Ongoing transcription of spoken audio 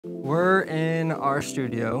We're in our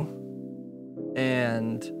studio,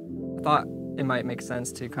 and I thought it might make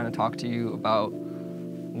sense to kind of talk to you about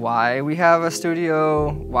why we have a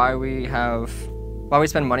studio, why we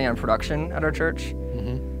spend money on production at our church.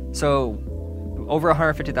 Mm-hmm. So, over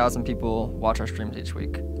 150,000 people watch our streams each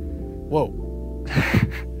week. Whoa.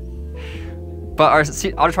 But our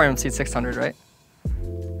auditorium seats 600, right?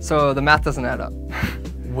 So the math doesn't add up.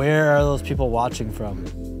 Where are those people watching from?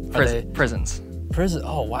 Prisons. Prison.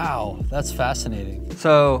 Oh wow, that's fascinating.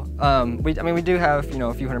 So we do have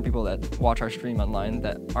a few hundred people that watch our stream online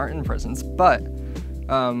that aren't in prisons, but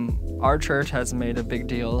our church has made a big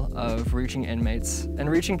deal of reaching inmates and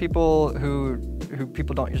reaching people who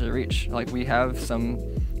people don't usually reach. Like, we have some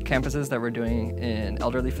campuses that we're doing in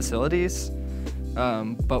elderly facilities,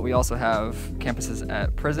 but we also have campuses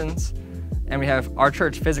at prisons, and our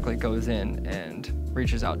church physically goes in and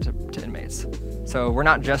reaches out to inmates. So we're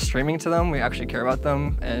not just streaming to them, we actually care about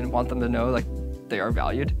them and want them to know like they are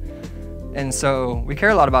valued. And so we care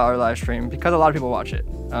a lot about our live stream because a lot of people watch it.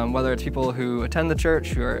 Whether it's people who attend the church,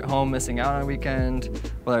 who are at home missing out on a weekend,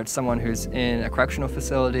 whether it's someone who's in a correctional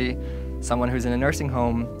facility, someone who's in a nursing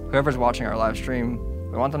home, whoever's watching our live stream,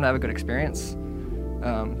 we want them to have a good experience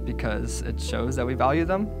because it shows that we value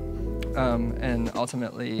them. And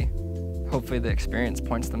ultimately, hopefully the experience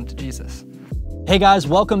points them to Jesus. Hey guys,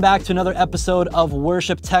 welcome back to another episode of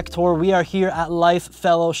Worship Tech Tour. We are here at Life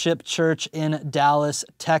Fellowship Church in Dallas,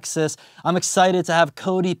 Texas. I'm excited to have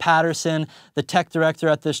Cody Patterson, the tech director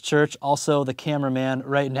at this church, also the cameraman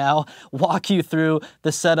right now, walk you through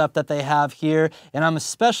the setup that they have here. And I'm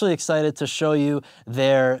especially excited to show you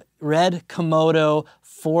their red Komodo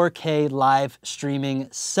 4K live streaming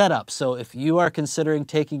setup. So if you are considering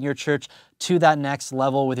taking your church to that next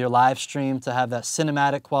level with your live stream to have that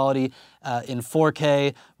cinematic quality in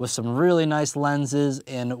 4K with some really nice lenses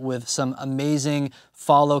and with some amazing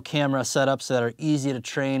follow camera setups that are easy to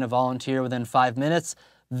train a volunteer within 5 minutes,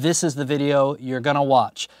 this is the video you're gonna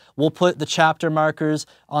watch. We'll put the chapter markers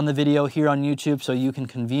on the video here on YouTube so you can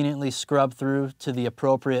conveniently scrub through to the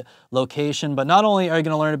appropriate location. But not only are you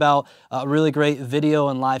gonna learn about a really great video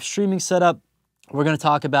and live streaming setup, we're gonna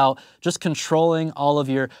talk about just controlling all of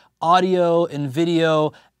your audio and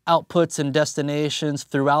video outputs and destinations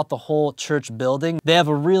throughout the whole church building. They have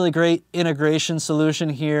a really great integration solution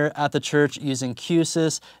here at the church using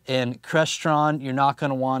Qsys and Crestron. You're not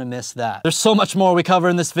gonna wanna miss that. There's so much more we cover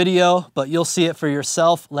in this video, but you'll see it for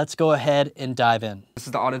yourself. Let's go ahead and dive in. This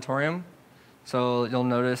is the auditorium. So you'll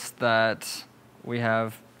notice that we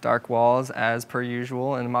have dark walls as per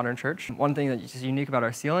usual in a modern church. One thing that's unique about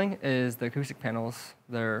our ceiling is the acoustic panels.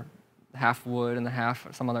 They're half wood and the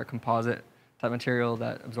half some other composite type material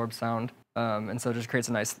that absorbs sound. And so it just creates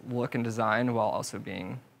a nice look and design while also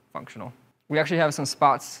being functional. We actually have some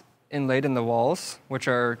spots inlaid in the walls, which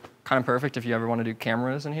are kind of perfect if you ever want to do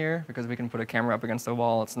cameras in here, because we can put a camera up against the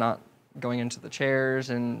wall. It's not going into the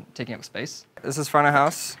chairs and taking up space. This is front of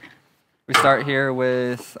house. We start here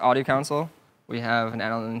with audio console. We have an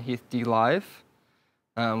Allen Heath D Live.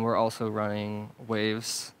 We're also running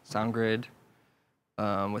Waves sound grid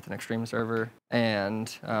with an Extreme server. And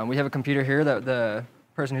we have a computer here that the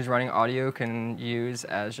person who's running audio can use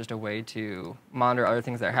as just a way to monitor other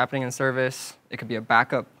things that are happening in service. It could be a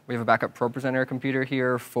backup. We have a backup ProPresenter computer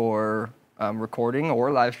here for recording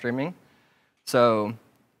or live streaming. So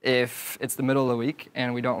if it's the middle of the week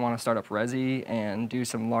and we don't want to start up Resi and do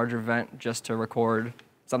some larger event just to record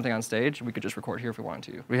something on stage, we could just record here if we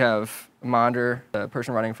wanted to. We have a monitor. The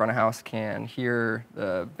person running front of house can hear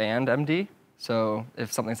the band MD. So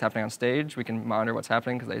if something's happening on stage, we can monitor what's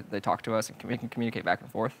happening because they talk to us and we can communicate back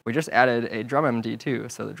and forth. We just added a drum MD too,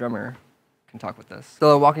 so the drummer can talk with us.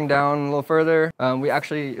 So walking down a little further,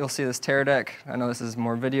 you'll see this tear deck. I know this is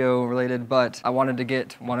more video related, but I wanted to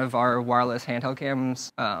get one of our wireless handheld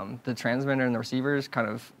cams, the transmitter and the receivers kind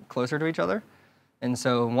of closer to each other. And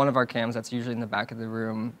so one of our cams that's usually in the back of the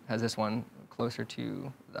room has this one closer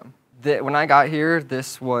to them. When I got here,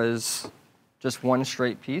 this was just one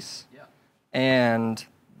straight piece. And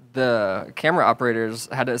the camera operators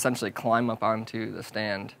had to essentially climb up onto the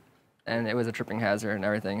stand, and it was a tripping hazard and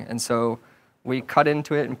everything. And so we cut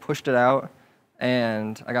into it and pushed it out,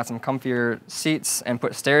 and I got some comfier seats and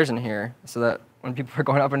put stairs in here so that when people are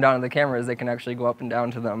going up and down to the cameras, they can actually go up and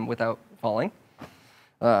down to them without falling,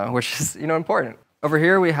 which is important. Over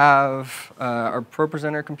here we have our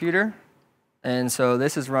ProPresenter computer, and so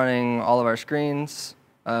this is running all of our screens.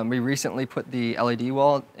 We recently put the LED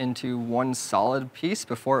wall into one solid piece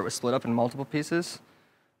before it was split up in multiple pieces.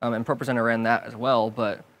 And ProPresenter ran that as well,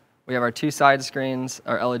 but we have our two side screens,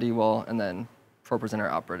 our LED wall, and then ProPresenter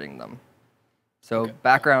operating them. So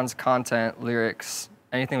backgrounds, content, lyrics,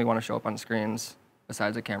 anything we want to show up on screens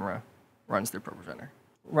besides a camera runs through ProPresenter.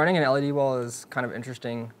 Running an LED wall is kind of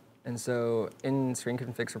interesting. And so in screen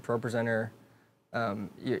configs for ProPresenter,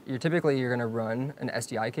 you're going to run an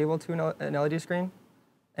SDI cable to an LED screen.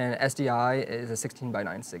 And SDI is a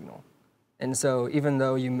 16:9 signal. And so even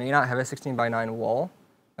though you may not have a 16:9 wall,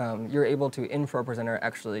 you're able to, in ProPresenter,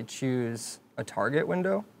 actually choose a target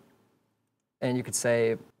window. And you could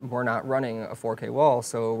say, we're not running a 4K wall,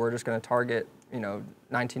 so we're just going to target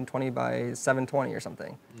 1920 by 720 or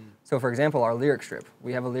something. So for example, our lyric strip,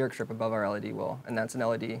 we have a lyric strip above our LED wall, and that's an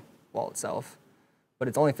LED wall itself. But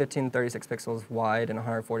it's only 1536 pixels wide and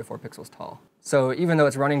 144 pixels tall. So even though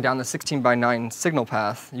it's running down the 16:9 signal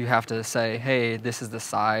path, you have to say, hey, this is the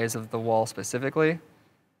size of the wall specifically,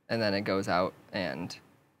 and then it goes out, and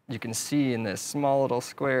you can see in this small little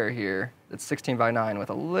square here, it's 16:9 with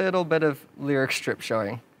a little bit of lyric strip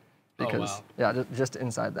showing. Because, yeah, just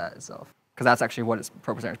inside that itself. Because that's actually what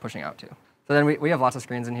ProPresenter is pushing out to. So then we have lots of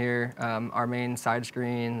screens in here. Our main side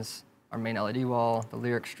screens, our main LED wall, the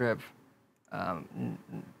lyric strip.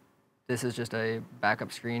 This is just a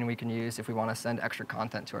backup screen we can use if we want to send extra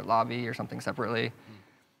content to our lobby or something separately.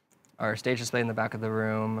 Our stage display in the back of the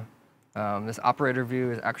room. This operator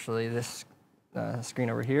view is actually this screen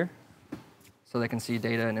over here. So they can see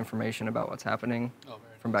data and information about what's happening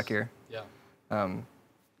from back here. Yeah.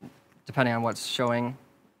 Depending on what's showing,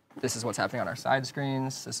 this is what's happening on our side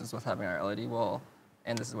screens, this is what's happening on our LED wall,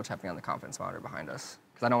 and this is what's happening on the confidence monitor behind us.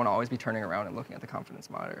 Because I don't want to always be turning around and looking at the confidence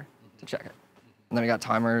monitor to check it. And then we got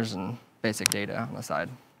timers and basic data on the side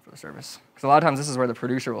for the service. Because a lot of times this is where the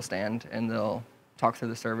producer will stand and they'll talk through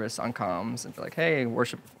the service on comms and be like, hey,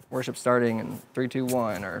 worship starting in 3, 2,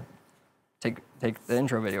 1, or take the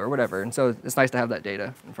intro video or whatever. And so it's nice to have that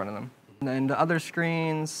data in front of them. And then the other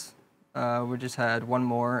screens, we just had one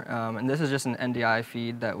more, and this is just an NDI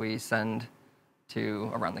feed that we send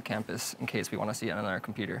to around the campus in case we want to see it on our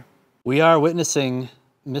computer. We are witnessing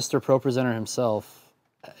Mr. ProPresenter himself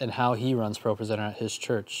and how he runs ProPresenter at his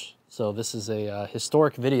church. So this is a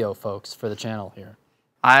historic video, folks, for the channel here.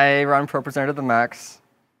 I run ProPresenter to the max.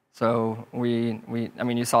 So I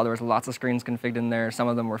mean, you saw there was lots of screens configured in there. Some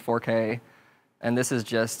of them were 4K, and this is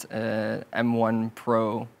just an M1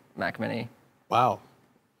 Pro Mac Mini. Wow.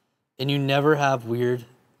 And you never have weird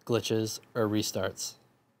glitches or restarts?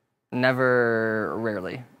 Never,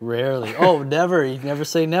 rarely. Rarely. Oh, never. You never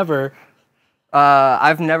say never.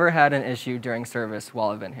 I've never had an issue during service while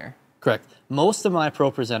I've been here. Correct. Most of my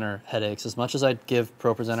ProPresenter headaches, as much as I give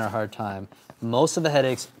ProPresenter a hard time, most of the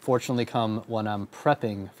headaches fortunately come when I'm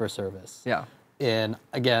prepping for service. Yeah. And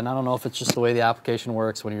again, I don't know if it's just the way the application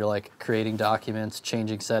works when you're like creating documents,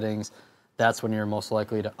 changing settings. That's when you're most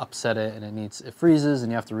likely to upset it and it freezes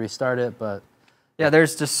and you have to restart it, but. Yeah,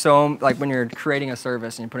 there's just so, like when you're creating a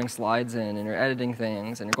service and you're putting slides in and you're editing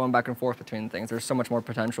things and you're going back and forth between things, there's so much more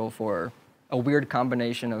potential for a weird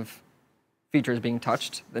combination of features being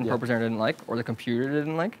touched than ProPresenter didn't like or the computer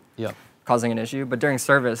didn't like, causing an issue. But during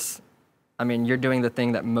service, I mean, you're doing the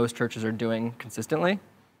thing that most churches are doing consistently.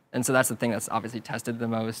 And so that's the thing that's obviously tested the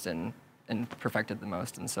most and perfected the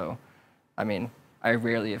most. And so, I mean, I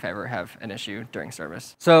rarely, if ever, have an issue during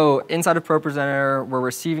service. So inside of ProPresenter, we're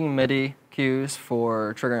receiving MIDI cues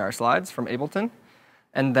for triggering our slides from Ableton.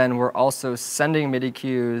 And then we're also sending MIDI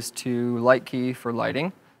cues to Lightkey for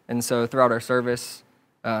lighting. And so throughout our service,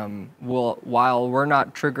 while we're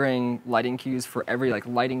not triggering lighting cues for every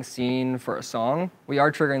lighting scene for a song, we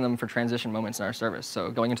are triggering them for transition moments in our service.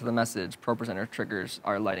 So going into the message, ProPresenter triggers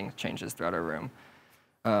our lighting changes throughout our room.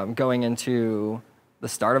 Going into the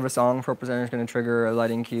start of a song, ProPresenter is going to trigger a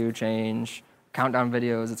lighting cue change. Countdown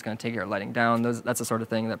videos, it's going to take your lighting down. That's the sort of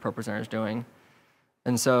thing that ProPresenter is doing.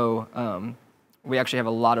 And so we actually have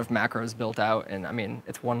a lot of macros built out. And I mean,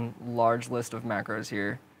 it's one large list of macros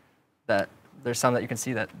here that there's some that you can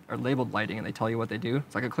see that are labeled lighting and they tell you what they do.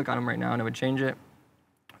 So I could click on them right now and it would change it.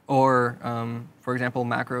 Or, for example,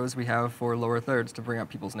 macros we have for lower thirds to bring up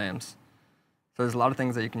people's names. So there's a lot of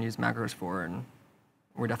things that you can use macros for, and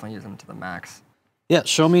we're definitely using them to the max. Yeah,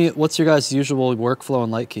 show me what's your guys' usual workflow in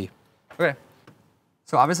Lightkey. Okay.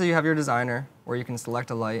 So obviously you have your designer where you can select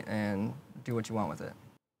a light and do what you want with it.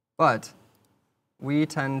 But we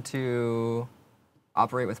tend to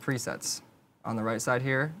operate with presets. On the right side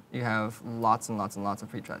here, you have lots and lots and lots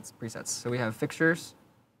of presets. So we have fixtures.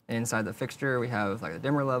 Inside the fixture, we have like a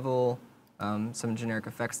dimmer level, some generic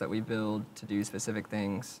effects that we build to do specific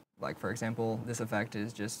things. Like, for example, this effect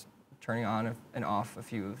is just turning on and off a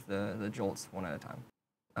few of the jolts one at a time.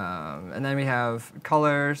 And then we have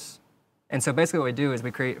colors. And so basically what we do is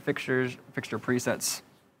we create fixture presets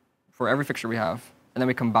for every fixture we have, and then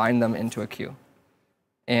we combine them into a cue.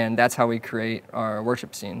 And that's how we create our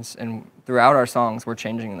worship scenes. And throughout our songs, we're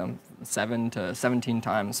changing them 7 to 17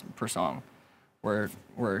 times per song. We're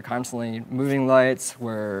constantly moving lights,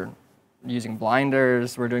 we're using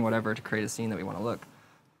blinders, we're doing whatever to create a scene that we want to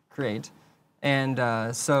create.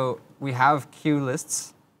 And so we have cue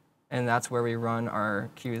lists, and that's where we run our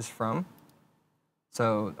cues from.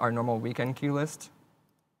 So our normal weekend cue list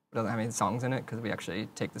doesn't have any songs in it because we actually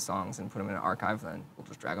take the songs and put them in an archive, then we'll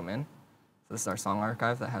just drag them in. So this is our song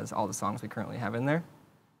archive that has all the songs we currently have in there.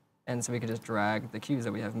 And so we could just drag the cues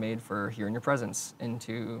that we have made for Here in Your Presence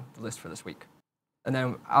into the list for this week. And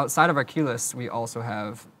then outside of our cue lists, we also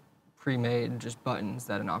have pre-made just buttons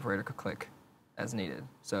that an operator could click as needed.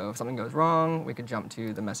 So if something goes wrong, we could jump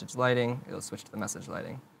to the message lighting. It'll switch to the message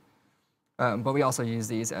lighting. But we also use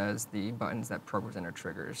these as the buttons that ProPresenter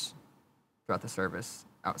triggers throughout the service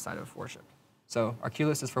outside of worship. So our cue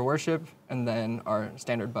list is for worship, and then our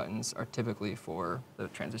standard buttons are typically for the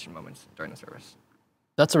transition moments during the service.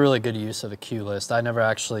 That's a really good use of a cue list. I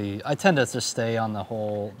tend to just stay on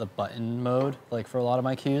the button mode, like for a lot of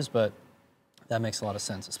my cues, but that makes a lot of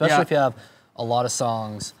sense, especially if you have a lot of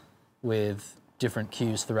songs with different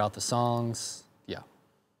cues throughout the songs.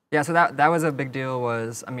 Yeah, so that was a big deal.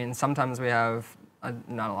 I mean, sometimes we have,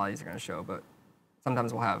 not a lot of these are going to show, but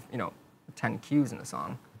sometimes we'll have, 10 cues in a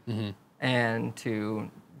song. Mm-hmm. And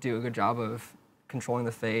to do a good job of controlling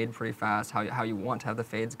the fade pretty fast, how you want to have the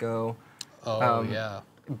fades go. Oh, yeah.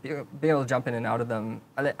 Be able to jump in and out of them.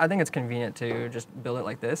 I think it's convenient to just build it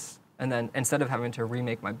like this, and then instead of having to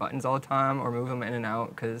remake my buttons all the time or move them in and out,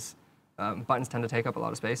 because buttons tend to take up a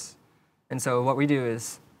lot of space. And so what we do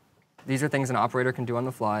is, these are things an operator can do on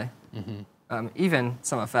the fly, even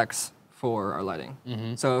some effects for our lighting.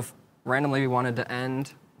 Mm-hmm. So if randomly we wanted to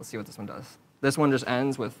end, let's see what this one does. This one just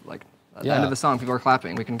ends with like at the end of the song, people are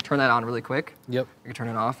clapping. We can turn that on really quick. Yep. We can turn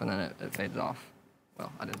it off, and then it fades off.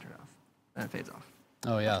 Well, I didn't turn it off. And it fades off.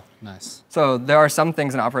 Oh yeah, nice. So there are some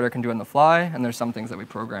things an operator can do on the fly, and there's some things that we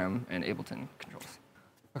program in Ableton controls.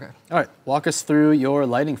 Okay. All right, walk us through your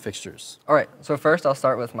lighting fixtures. All right, so first I'll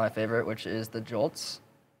start with my favorite, which is the jolts.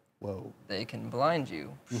 Whoa. They can blind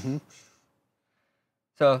you. Mm-hmm.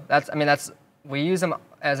 So we use them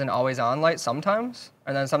as an always-on light sometimes,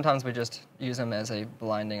 and then sometimes we just use them as a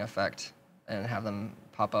blinding effect and have them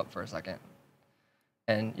pop up for a second.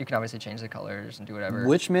 And you can obviously change the colors and do whatever.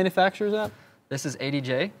 Which manufacturer is that? This is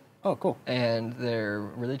ADJ. Oh, cool. And they're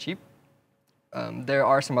really cheap. There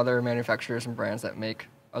are some other manufacturers and brands that make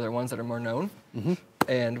other ones that are more known. Mm-hmm.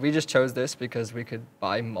 And we just chose this because we could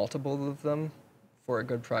buy multiple of them for a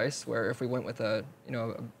good price, where if we went with a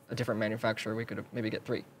different manufacturer, we could maybe get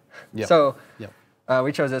 3. Yep. So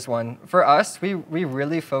we chose this one. For us, we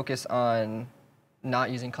really focus on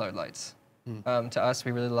not using colored lights. To us,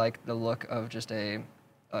 we really like the look of just a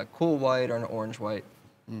cool white or an orange white,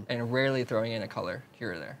 and rarely throwing in a color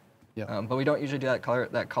here or there. Yep. But we don't usually do that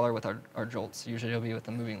color with our jolts. Usually it'll be with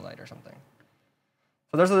a moving light or something.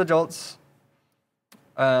 So those are the jolts.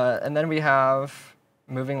 And then we have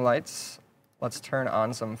moving lights. Let's turn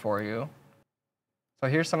on some for you. So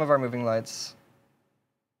here's some of our moving lights.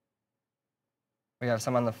 We have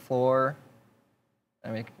some on the floor,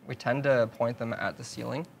 and we tend to point them at the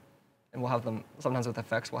ceiling. And we'll have them, sometimes with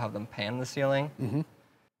effects, we'll have them pan the ceiling. Mm-hmm.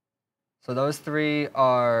 So those 3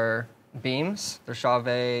 are beams. They're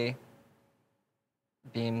Chauvet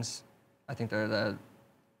beams. I think they're the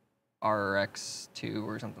RX2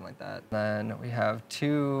 or something like that. Then we have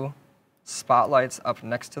 2 spotlights up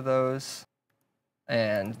next to those.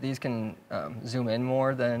 And these can zoom in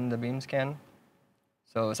more than the beams can.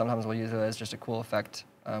 So sometimes we'll use it as just a cool effect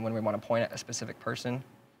when we want to point at a specific person,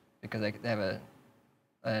 because they have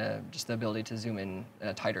just the ability to zoom in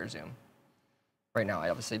a tighter zoom. Right now, I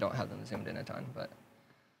obviously don't have them zoomed in a ton, but.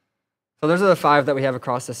 So those are the 5 that we have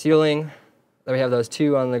across the ceiling. Then we have those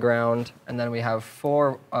 2 on the ground, and then we have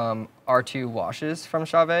 4 R2 washes from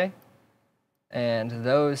Chauvet. And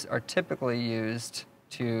those are typically used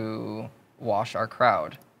to wash our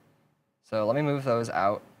crowd. So let me move those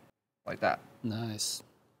out like that. Nice.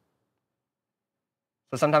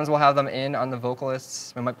 So sometimes we'll have them in on the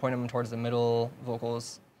vocalists. We might point them towards the middle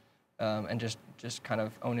vocals and just kind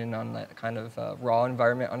of own in on that kind of raw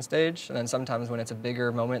environment on stage. And then sometimes when it's a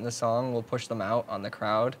bigger moment in the song, we'll push them out on the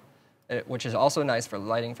crowd, which is also nice for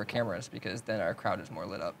lighting for cameras, because then our crowd is more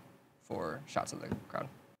lit up for shots of the crowd.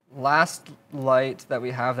 Last light that we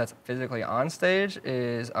have that's physically on stage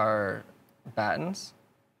is our battens.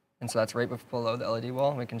 And so that's right below the LED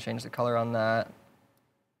wall. We can change the color on that.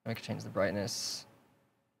 And we can change the brightness.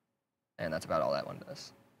 And that's about all that one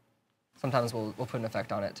does. Sometimes we'll put an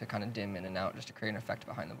effect on it to kind of dim in and out, just to create an effect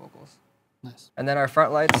behind the vocals. Nice. And then our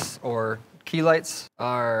front lights, or key lights,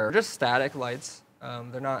 are just static lights.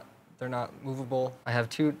 They're not movable. I have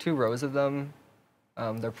two rows of them.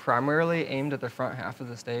 They're primarily aimed at the front half of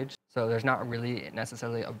the stage, so there's not really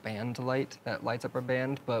necessarily a band light that lights up our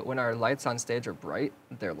band, but when our lights on stage are bright,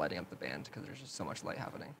 they're lighting up the band because there's just so much light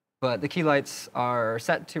happening. But the key lights are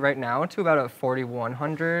set to right now to about a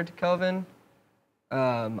 4100 Kelvin.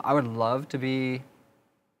 I would love to be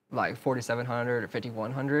like 4700 or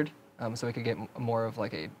 5100, so we could get more of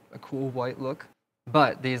like a cool white look.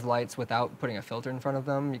 But these lights, without putting a filter in front of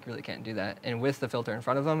them, you really can't do that. And with the filter in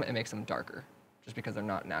front of them, it makes them darker, just because they're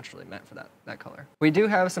not naturally meant for that color. We do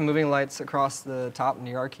have some moving lights across the top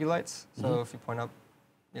near our key lights. So if you point up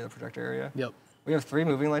near the projector area. Yep. We have 3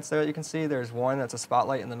 moving lights there that you can see. There's one that's a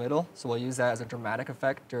spotlight in the middle, so we'll use that as a dramatic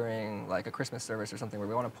effect during like a Christmas service or something where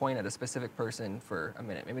we want to point at a specific person for a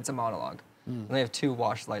minute. Maybe it's a monologue. And they have 2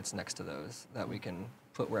 wash lights next to those that we can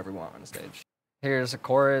put wherever we want on stage. Here's a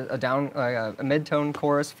chorus, a mid-tone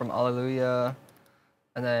chorus from Alleluia,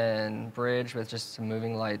 and then bridge with just some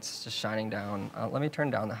moving lights just shining down. Let me turn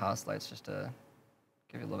down the house lights just to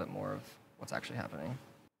give you a little bit more of what's actually happening.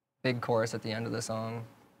 Big chorus at the end of the song.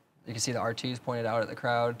 You can see the R2s pointed out at the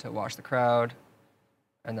crowd to wash the crowd,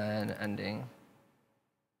 and then ending.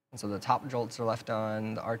 And so the top jolts are left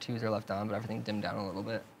on, the R2s are left on, but everything dimmed down a little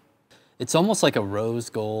bit. It's almost like a rose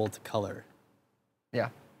gold color. Yeah.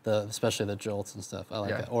 Especially the jolts and stuff. I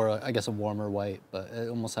like it. Or I guess a warmer white, but it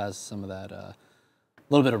almost has some of that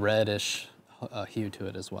little bit of reddish hue to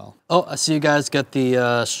it as well. Oh, I see you guys got the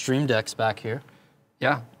StreamDecks back here.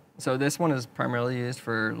 Yeah. So this one is primarily used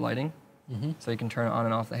for lighting. So you can turn on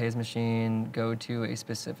and off the haze machine, go to a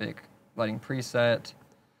specific lighting preset.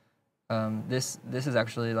 This is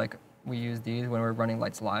actually like, we use these when we're running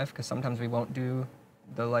lights live, because sometimes we won't do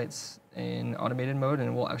the lights in automated mode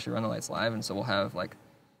and we'll actually run the lights live, and so we'll have like,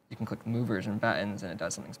 you can click movers and buttons and it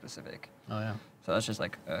does something specific. Oh yeah. So that's just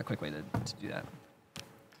like a quick way to do that.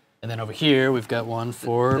 And then over here we've got one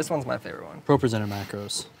for... This one's my favorite one. ProPresenter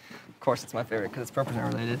macros. Of course it's my favorite because it's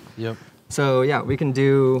ProPresenter related. Yep. So yeah, we can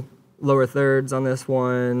do lower thirds on this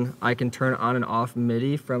one. I can turn on and off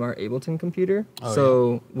MIDI from our Ableton computer.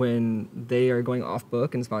 When they are going off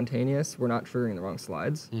book and spontaneous, we're not triggering the wrong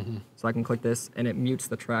slides. So I can click this and it mutes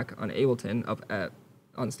the track on Ableton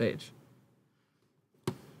on stage.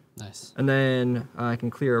 Nice. And then I can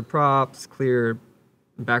clear props, clear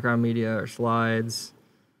background media or slides.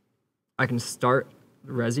 I can start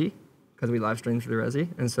Resi, because we live stream through the Resi.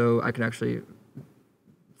 And so I can actually,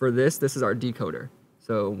 for this is our decoder.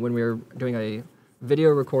 So when we're doing a video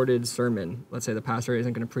recorded sermon, let's say the pastor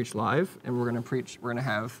isn't going to preach live, and we're going to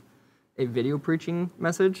have a video preaching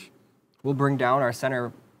message, we'll bring down our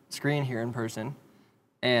center screen here in person,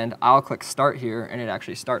 and I'll click start here, and it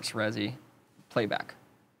actually starts Resi playback.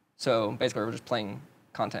 So basically, we're just playing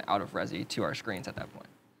content out of Resi to our screens at that point.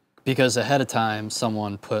 Because ahead of time,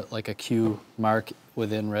 someone put like a cue mark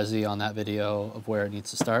within Resi on that video of where it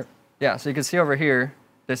needs to start? Yeah, so you can see over here,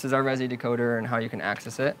 this is our Resi decoder and how you can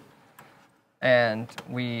access it. And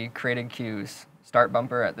we created cues. Start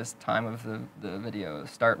bumper at this time of the video,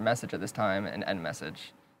 start message at this time, and end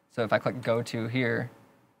message. So if I click go to here,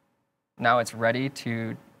 now it's ready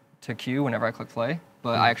to cue whenever I click play,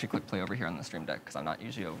 but I actually click play over here on the Stream Deck because I'm not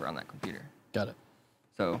usually over on that computer. Got it.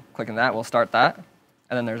 So clicking that, we'll start that.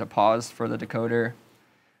 And then there's a pause for the decoder.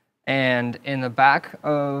 And in the back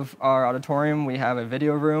of our auditorium, we have a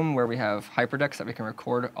video room where we have hyperdecks that we can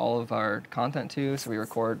record all of our content to. So we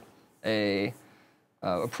record a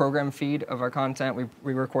program feed of our content.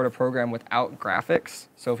 We record a program without graphics.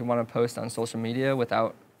 So if we want to post on social media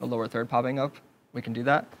without the lower third popping up, we can do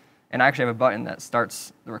that. And I actually have a button that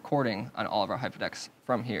starts the recording on all of our hyperdecks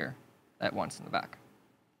from here at once in the back.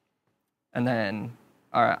 And then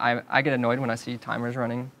I get annoyed when I see timers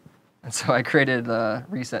running. And so I created the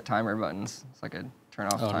reset timer buttons so I could turn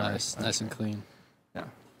off timers. Nice. Nice and clean. Yeah.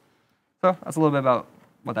 So that's a little bit about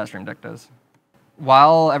what that Stream Deck does.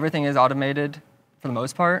 While everything is automated, for the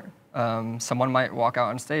most part, someone might walk out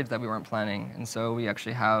on stage that we weren't planning. And so we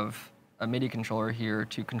actually have a MIDI controller here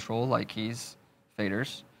to control Lightkeys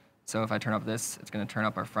faders. So if I turn up this, it's going to turn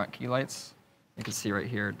up our front key lights. You can see right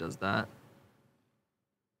here it does that.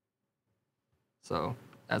 So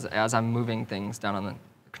as I'm moving things down on the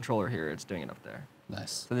controller here, it's doing it up there.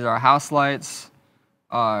 Nice. So these are our house lights.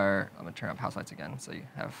 I'm going to turn up house lights again so you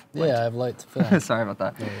have light. Yeah, I have light to film. Sorry about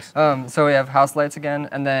that. So we have house lights again,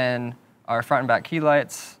 and then our front and back key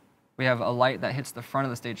lights. We have a light that hits the front of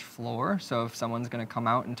the stage floor, so if someone's going to come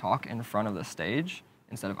out and talk in front of the stage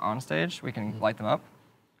instead of on stage, we can light them up.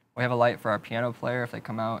 We have a light for our piano player if they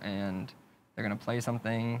come out and they're going to play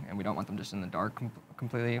something and we don't want them just in the dark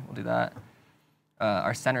completely, we'll do that.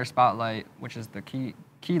 Our center spotlight, which is the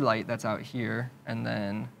key light that's out here, and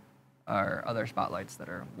then our other spotlights that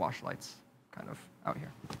are wash lights kind of out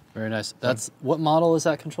here. Very nice. That's what model is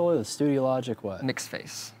that controller? The Studio Logic what? Mixed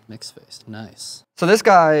face. Mixed face. Nice. So this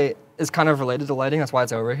guy is kind of related to lighting. That's why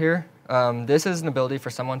it's over here. This is an ability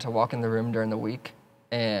for someone to walk in the room during the week,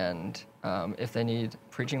 and if they need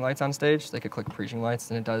preaching lights on stage, they could click preaching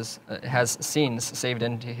lights, and it has scenes saved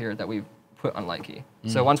into here that we put on Lightkey.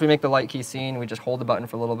 So once we make the Lightkey scene, we just hold the button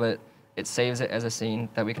for a little bit. It saves it as a scene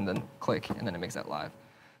that we can then click, and then it makes that live.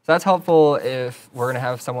 So that's helpful if we're going to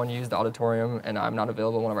have someone use the auditorium and I'm not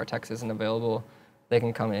available, one of our techs isn't available, they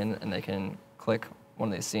can come in and they can click one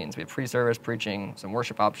of these scenes. We have pre-service, preaching, some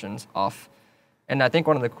worship options, off. And I think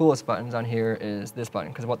one of the coolest buttons on here is this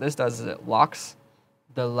button, because what this does is it locks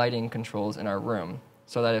the lighting controls in our room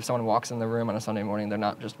so that if someone walks in the room on a Sunday morning, they're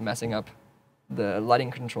not just messing up the lighting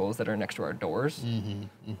controls that are next to our doors.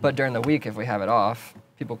 But during the week, if we have it off,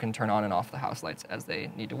 people can turn on and off the house lights as they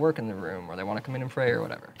need to work in the room or they want to come in and pray or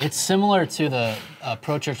whatever. It's similar to the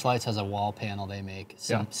Pro Church Lights has a wall panel they make.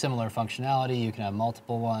 Similar functionality. You can have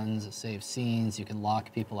multiple ones. It saves scenes. You can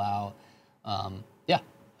lock people out. Yeah,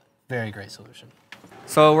 very great solution.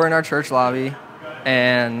 So we're in our church lobby,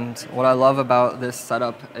 and what I love about this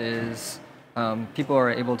setup is people are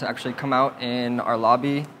able to actually come out in our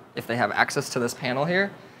lobby if they have access to this panel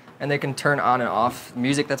here, and they can turn on and off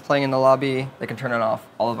music that's playing in the lobby. They can turn on and off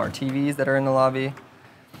all of our TVs that are in the lobby.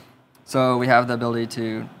 So we have the ability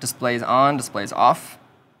to displays on, displays off.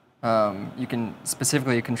 You can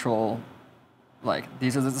specifically control, like,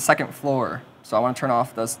 these are the second floor, so I want to turn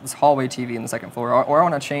off this hallway TV in the second floor, or I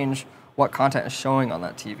want to change what content is showing on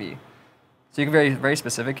that TV. So you can be very, very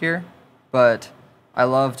specific here, but I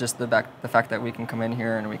love just the fact that we can come in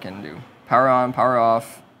here and we can do power on, power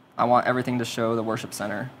off. I want everything to show the worship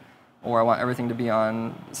center, or I want everything to be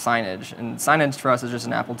on signage. And signage for us is just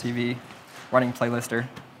an Apple TV running playlister.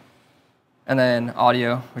 And then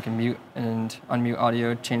audio, we can mute and unmute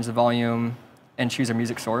audio, change the volume, and choose a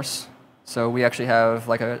music source. So we actually have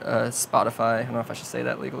like a Spotify, I don't know if I should say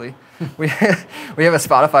that legally. we have a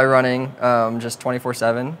Spotify running just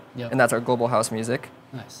 24/7, and that's our global house music.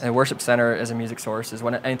 Nice. And worship center is a music source, is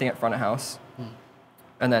when anything at front of house.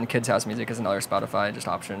 And then kids house music is another Spotify just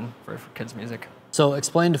option for kids music. So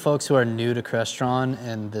explain to folks who are new to Crestron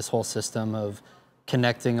and this whole system of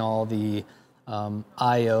connecting all the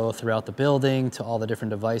I/O throughout the building to all the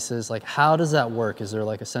different devices. Like, how does that work? Is there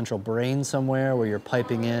like a central brain somewhere where you're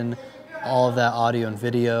piping in all of that audio and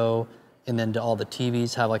video, and then do all the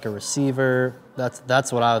TVs have like a receiver?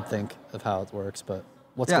 That's what I would think of how it works, but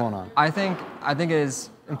what's going on? I think it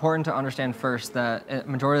is important to understand first that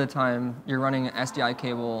majority of the time you're running an SDI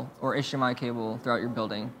cable or HDMI cable throughout your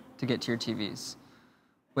building to get to your TVs.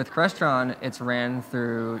 With Crestron, it's ran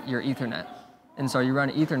through your Ethernet. And so you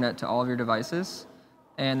run Ethernet to all of your devices,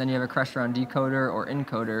 and then you have a Crestron decoder or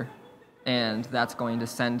encoder, and that's going to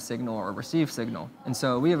send signal or receive signal. And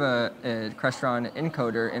so we have a Crestron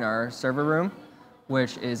encoder in our server room,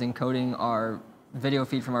 which is encoding our video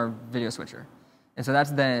feed from our video switcher. And so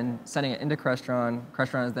that's then sending it into Crestron.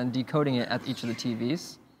 Crestron is then decoding it at each of the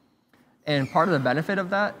TVs. And part of the benefit of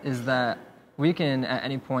that is that we can, at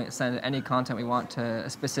any point, send any content we want to a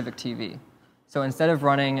specific TV. So instead of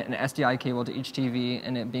running an SDI cable to each TV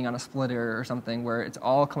and it being on a splitter or something where it's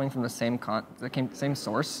all coming from the same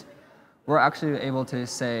source, we're actually able to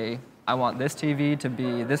say, I want this TV to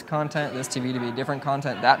be this content, this TV to be different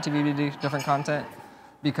content, that TV to be different content,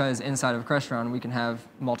 because inside of Crestron, we can have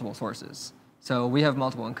multiple sources. So we have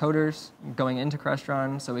multiple encoders going into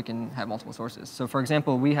Crestron so we can have multiple sources. So for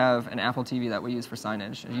example, we have an Apple TV that we use for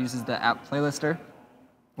signage. It uses the app playlister,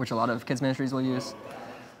 which a lot of kids ministries will use.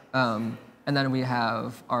 And then we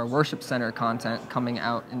have our worship center content coming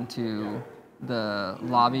out into the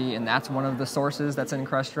lobby, and that's one of the sources that's in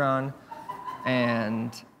Crestron.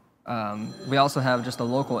 And we also have just the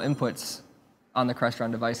local inputs on the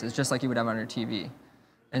Crestron devices, just like you would have on your TV.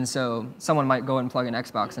 And so someone might go and plug an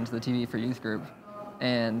Xbox into the TV for youth group,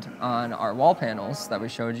 and on our wall panels that we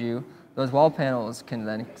showed you, those wall panels can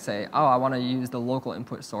then say, oh, I want to use the local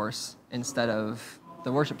input source instead of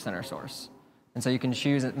the worship center source. And so you can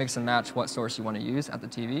choose, mix and match what source you want to use at the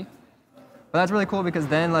TV. But that's really cool because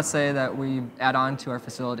then let's say that we add on to our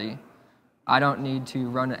facility. I don't need to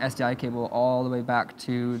run an SDI cable all the way back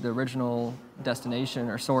to the original destination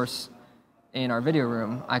or source in our video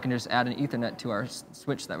room. I can just add an Ethernet to our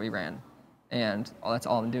switch that we ran. And that's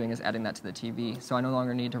all I'm doing is adding that to the TV. So I no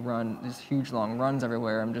longer need to run these huge long runs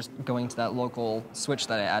everywhere. I'm just going to that local switch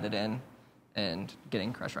that I added in and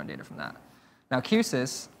getting Crestron data from that. Now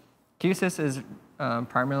Qsys Qsys is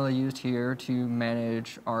primarily used here to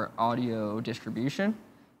manage our audio distribution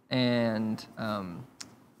and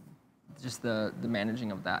just the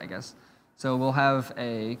managing of that, I guess. So we'll have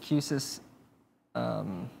a Qsys,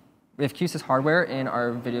 we have Qsys hardware in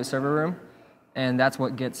our video server room, and that's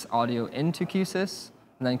what gets audio into Qsys,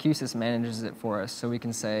 and then Qsys manages it for us. So we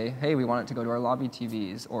can say, hey, we want it to go to our lobby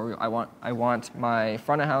TVs, or I want my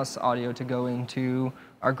front of house audio to go into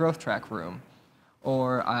our growth track room,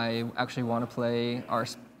 or I actually want to play our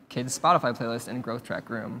kids' Spotify playlist in growth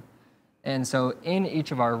track room. And so in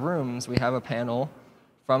each of our rooms, we have a panel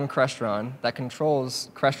from Crestron that controls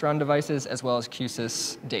Crestron devices as well as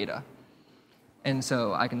Qsys data. And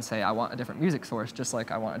so I can say I want a different music source just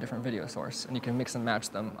like I want a different video source, and you can mix and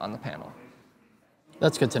match them on the panel.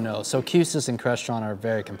 That's good to know. So Qsys and Crestron are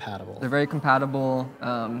very compatible. They're very compatible.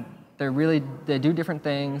 They do different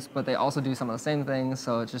things, but they also do some of the same things,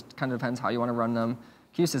 so it just kind of depends how you want to run them.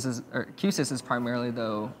 Qsys is primarily,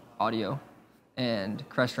 though, audio, and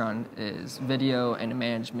Crestron is video and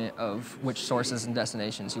management of which sources and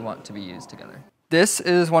destinations you want to be used together. This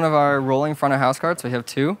is one of our rolling front of house carts. We have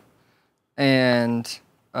two, and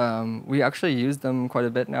we actually use them quite a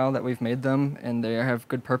bit now that we've made them, and they have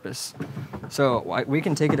good purpose. So we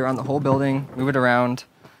can take it around the whole building, move it around.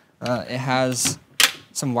 It has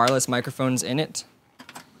some wireless microphones in it.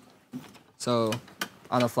 So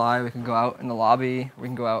on the fly, we can go out in the lobby, we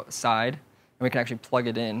can go outside, and we can actually plug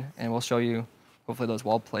it in, and we'll show you hopefully those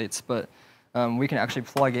wall plates, but we can actually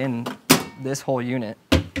plug in this whole unit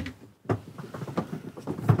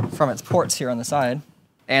from its ports here on the side,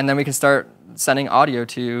 and then we can start sending audio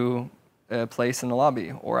to a place in the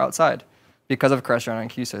lobby or outside. Because of Crestron and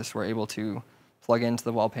Qsys, we're able to plug into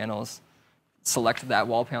the wall panels, select that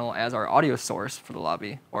wall panel as our audio source for the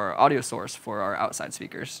lobby or our audio source for our outside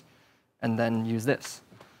speakers, and then use this.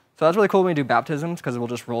 So that's really cool when we do baptisms, because we'll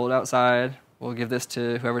just roll it outside. We'll give this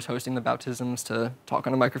to whoever's hosting the baptisms to talk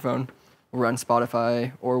on a microphone. We'll run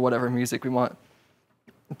Spotify or whatever music we want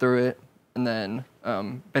through it, and then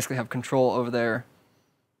basically have control over their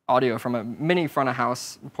audio from a mini front of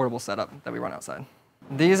house portable setup that we run outside.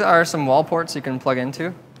 These are some wall ports you can plug into.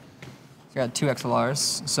 You got two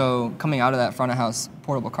XLRs. So coming out of that front of house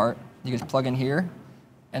portable cart, you just plug in here,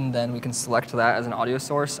 and then we can select that as an audio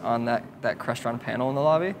source on that Crestron panel in the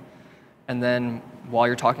lobby. And then while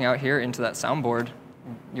you're talking out here into that soundboard,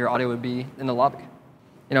 your audio would be in the lobby.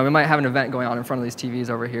 You know, we might have an event going on in front of these TVs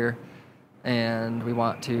over here, and we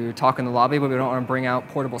want to talk in the lobby, but we don't want to bring out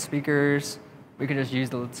portable speakers. We can just use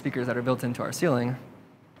the speakers that are built into our ceiling,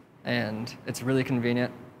 and it's really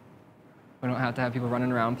convenient. We don't have to have people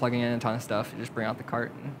running around plugging in a ton of stuff. You just bring out the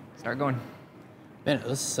cart and start going. Man, are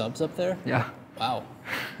those subs up there? Yeah. Wow.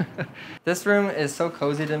 This room is so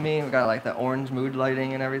cozy to me. We've got like the orange mood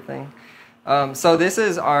lighting and everything. So this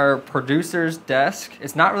is our producer's desk.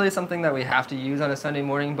 It's not really something that we have to use on a Sunday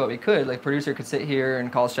morning, but we could. Like, producer could sit here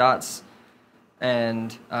and call shots.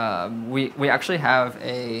 And we actually have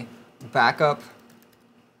a backup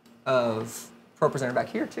of ProPresenter back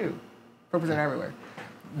here too. ProPresenter everywhere.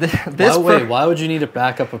 Why would you need a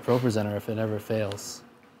backup of ProPresenter if it ever fails?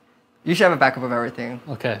 You should have a backup of everything.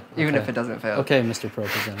 Okay. Even if it doesn't fail. Okay, Mr.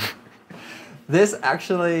 ProPresenter. This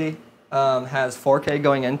actually has 4K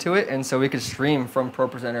going into it, and so we could stream from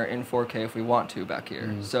ProPresenter in 4K if we want to back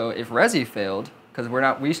here. So if Resi failed, because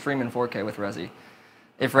we stream in 4K with Resi.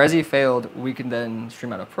 If Resi failed, we can then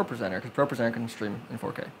stream out of ProPresenter, because ProPresenter can stream in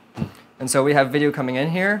 4K. And so we have video coming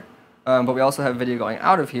in here, but we also have video going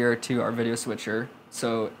out of here to our video switcher.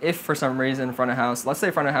 So if for some reason front of house, let's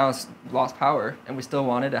say front of house lost power and we still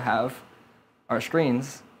wanted to have our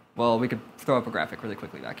screens, well, we could throw up a graphic really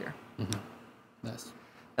quickly back here. Nice.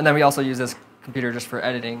 And then we also use this computer just for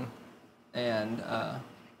editing and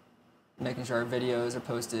making sure our videos are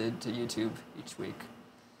posted to YouTube each week.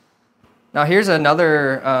 Now here's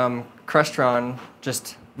another Crestron,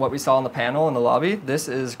 just what we saw on the panel in the lobby. This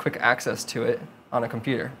is quick access to it on a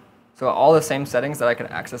computer. So all the same settings that I could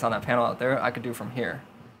access on that panel out there, I could do from here.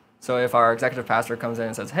 So if our executive pastor comes in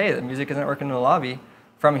and says, hey, the music isn't working in the lobby,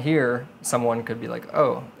 from here, someone could be like,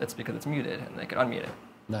 oh, it's because it's muted, and they could unmute it.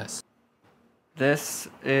 Nice. This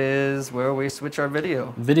is where we switch our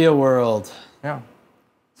video. Video world. Yeah.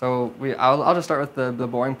 So I'll just start with the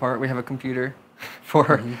boring part. We have a computer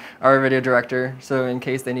for our video director. So in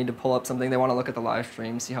case they need to pull up something, they want to look at the live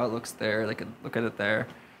stream, see how it looks there, they could look at it there.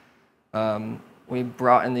 We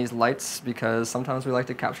brought in these lights because sometimes we like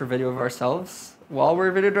to capture video of ourselves while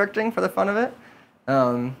we're video directing for the fun of it.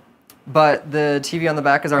 But the TV on the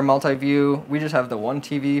back is our multi-view. We just have the one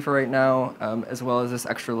TV for right now, as well as this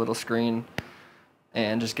extra little screen,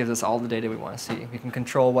 and just gives us all the data we want to see. We can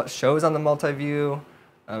control what shows on the multi-view.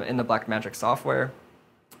 in the Blackmagic software.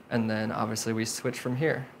 And then obviously we switch from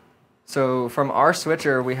here. So from our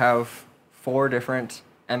switcher, we have 4 different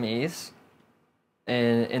MEs.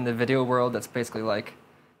 In the video world, that's basically like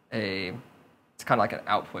it's kind of like an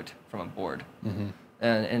output from a board. Mm-hmm.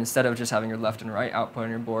 And instead of just having your left and right output on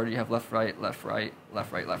your board, you have left, right, left, right,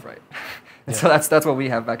 left, right, left, right. And so that's what we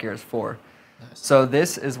have back here is 4. Nice. So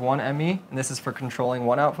this is one ME, and this is for controlling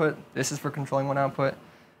one output. This is for controlling one output.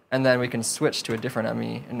 And then we can switch to a different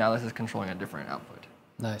ME, and now this is controlling a different output.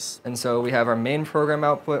 Nice. And so we have our main program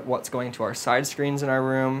output, what's going to our side screens in our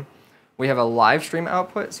room. We have a live stream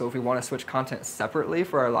output, so if we want to switch content separately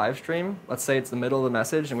for our live stream, let's say it's the middle of the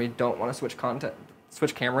message and we don't want to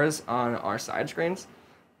switch cameras on our side screens,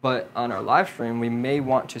 but on our live stream, we may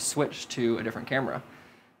want to switch to a different camera.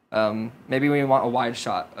 Maybe we want a wide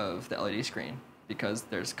shot of the LED screen because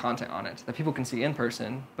there's content on it that people can see in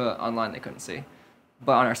person, but online they couldn't see.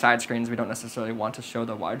 But on our side screens, we don't necessarily want to show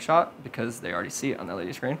the wide shot because they already see it on the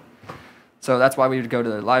LED screen. So that's why we would go to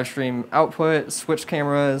the live stream output, switch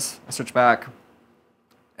cameras, switch back.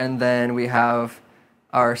 And then we have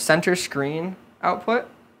our center screen output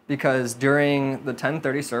because during the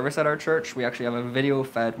 10:30 service at our church, we actually have a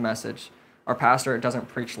video-fed message. Our pastor doesn't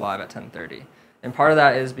preach live at 10:30. And part of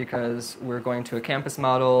that is because we're going to a campus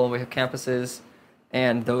model, we have campuses,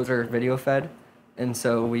 and those are video-fed. And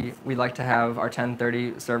so we like to have our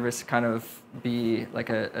 10:30 service kind of be like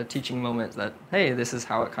a teaching moment that, hey, this is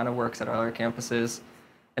how it kind of works at our other campuses.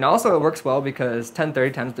 And also it works well because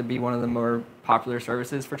 10:30 tends to be one of the more popular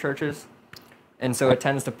services for churches. And so it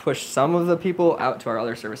tends to push some of the people out to our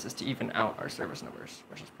other services to even out our service numbers,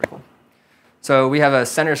 which is pretty cool. So we have a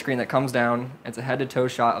center screen that comes down. It's a head-to-toe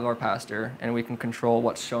shot of our pastor, and we can control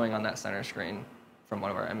what's showing on that center screen from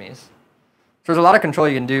one of our MEs. So there's a lot of control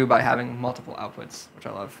you can do by having multiple outputs, which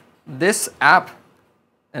I love. This app,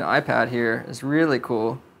 an iPad here, is really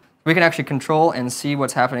cool. We can actually control and see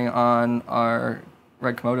what's happening on our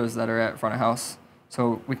red Komodos that are at front of house.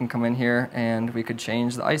 So we can come in here and we could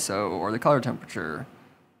change the ISO or the color temperature.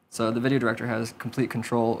 So the video director has complete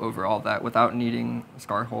control over all that without needing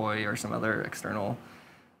Scarhoy or some other external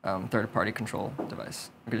third-party control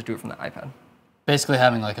device. We could just do it from the iPad. Basically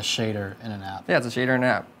having like a shader in an app. Yeah, it's a shader in an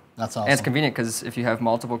app. That's awesome. And it's convenient because if you have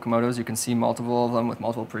multiple Komodos, you can see multiple of them with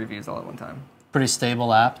multiple previews all at one time. Pretty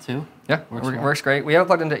stable app too. Yeah, works great. We have it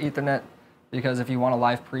plugged into Ethernet because if you want a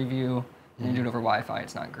live preview and you do it over Wi-Fi,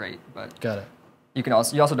 it's not great. But got it. You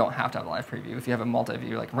also don't have to have a live preview. If you have a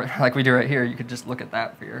multi-view like we do right here, you could just look at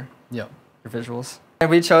that for your visuals. And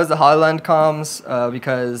we chose the HoloLens comms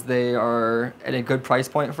because they are at a good price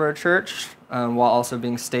point for a church while also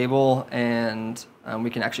being stable, and we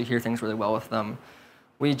can actually hear things really well with them.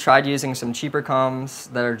 We tried using some cheaper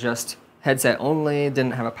comms that are just headset only,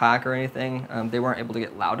 didn't have a pack or anything. They weren't able to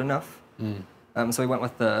get loud enough. So we went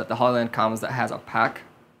with the HoloLens comms that has a pack.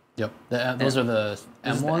 Yep, those are the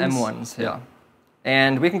M1s? The M1s, yeah.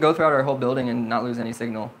 And we can go throughout our whole building and not lose any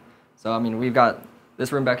signal. So, I mean, we've got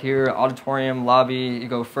this room back here, auditorium, lobby. You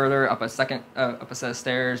go further, up a set of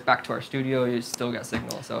stairs, back to our studio, you still get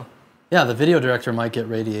signal, so. Yeah, the video director might get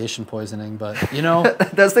radiation poisoning, but, you know.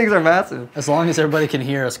 Those things are massive. As long as everybody can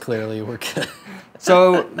hear us clearly, we're good.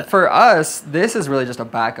 So, for us, this is really just a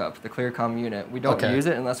backup, the ClearComm unit. We don't use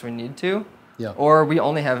it unless we need to. Yeah. Or we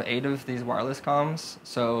only have 8 of these wireless comms.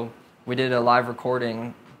 So, we did a live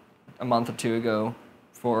recording a month or 2 ago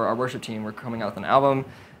for our worship team. We're coming out with an album,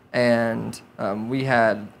 and we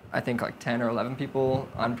had, I think, like 10 or 11 people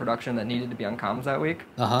on production that needed to be on comms that week.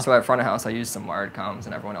 So at front of house, I used some wired comms,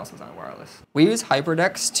 and everyone else was on wireless. We use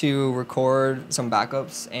HyperDecks to record some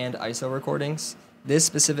backups and ISO recordings. This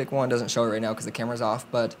specific one doesn't show it right now because the camera's off,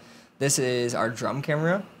 but this is our drum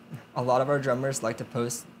camera. A lot of our drummers like to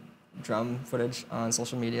post drum footage on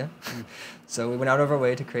social media. So we went out of our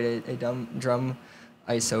way to create a drum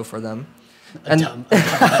ISO for them. Dumb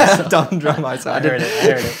drum ISO. I heard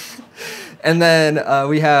it. And then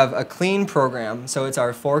we have a clean program. So it's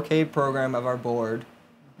our 4K program of our board,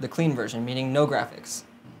 the clean version, meaning no graphics.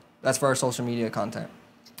 That's for our social media content.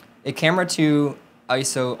 A camera to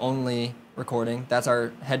ISO only recording. That's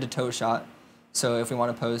our head-to-toe shot. So if we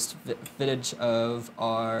want to post footage of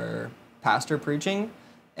our pastor preaching,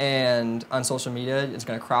 and on social media, it's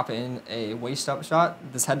going to crop in a waist-up shot.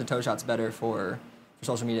 This head-to-toe shot's better for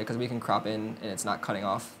social media because we can crop in and it's not cutting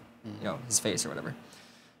off, his face or whatever.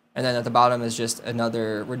 And then at the bottom is just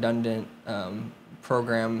another redundant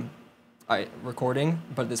program recording,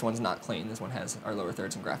 but this one's not clean. This one has our lower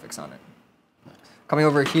thirds and graphics on it. Nice. Coming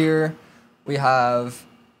over here, we have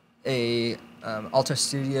a Alta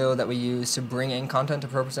Studio that we use to bring in content to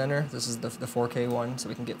ProPresenter. This is the 4K one, so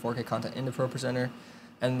we can get 4K content into ProPresenter.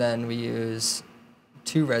 And then we use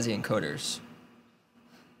 2 Resi encoders.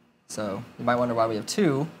 So you might wonder why we have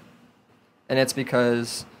 2, and it's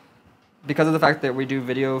because of the fact that we do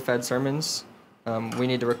video-fed sermons. We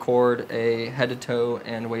need to record a head-to-toe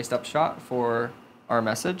and waist-up shot for our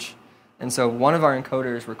message, and so one of our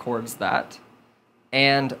encoders records that,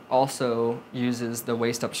 and also uses the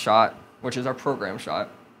waist-up shot, which is our program shot,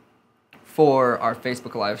 for our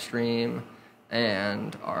Facebook live stream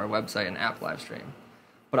and our website and app live stream.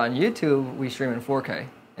 But on YouTube, we stream in 4K,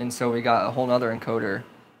 and so we got a whole other encoder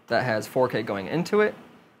that has 4K going into it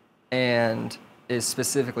and is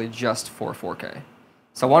specifically just for 4K.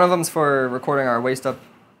 So one of them's for recording our waist-up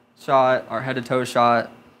shot, our head-to-toe shot,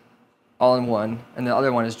 all in one, and the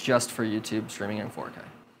other one is just for YouTube streaming in 4K.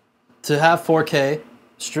 To have 4K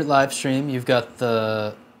live stream, you've got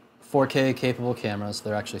the 4K capable cameras.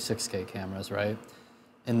 They're actually 6K cameras, right?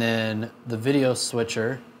 And then the video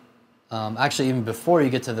switcher. Actually, even before you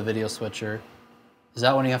get to the video switcher, is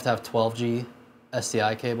that when you have to have 12G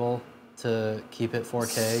SDI cable to keep it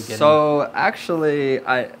 4K? So actually,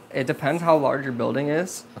 it depends how large your building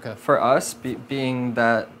is. Okay. For us, being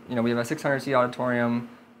that we have a 600-seat auditorium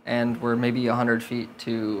and we're maybe 100 feet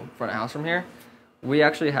to front of house from here, we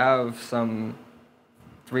actually have some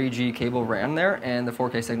 3G cable ran there, and the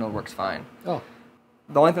 4K signal works fine. Oh.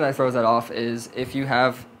 The only thing that throws that off is if you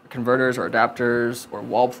have converters or adapters or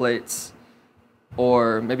wall plates,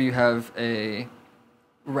 or maybe you have a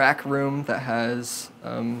rack room that has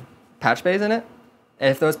patch bays in it.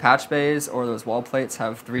 If those patch bays or those wall plates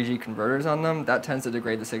have 3G converters on them, that tends to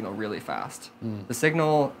degrade the signal really fast. The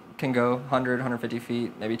signal can go 100, 150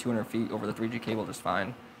 feet, maybe 200 feet over the 3G cable just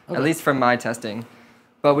fine, at least from my testing.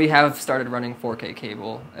 But we have started running 4K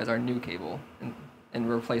cable as our new cable and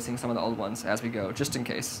replacing some of the old ones as we go, just in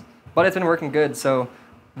case. But it's been working good. So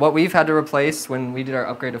what we've had to replace when we did our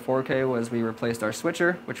upgrade to 4K was we replaced our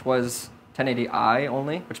switcher, which was 1080i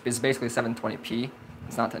only, which is basically 720p.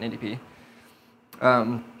 It's not 1080p.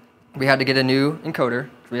 We had to get a new encoder.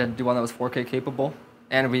 We had to do one that was 4K capable,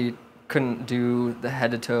 and we couldn't do the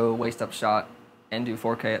head-to-toe waist-up shot and do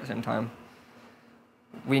 4K at the same time.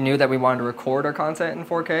 We knew that we wanted to record our content in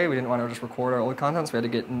 4K. We didn't want to just record our old content, so we had to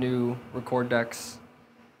get new record decks.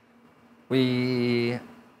 We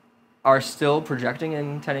are still projecting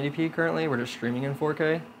in 1080p currently. We're just streaming in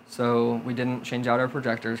 4K, so we didn't change out our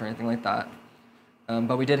projectors or anything like that.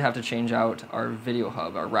 But we did have to change out our video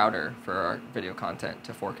hub, our router for our video content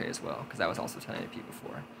to 4K as well, because that was also 1080p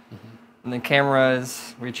before. And then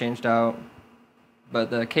cameras, we changed out, but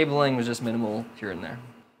the cabling was just minimal here and there.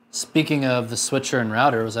 Speaking of the switcher and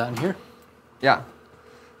router, was that in here? Yeah.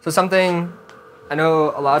 So something, I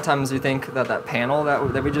know a lot of times you think that that panel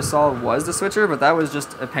that we just saw was the switcher, but that was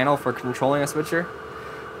just a panel for controlling a switcher.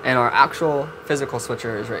 And our actual physical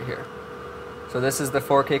switcher is right here. So this is the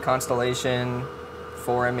 4K Constellation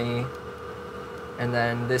 4ME. And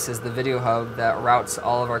then this is the video hub that routes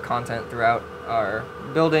all of our content throughout our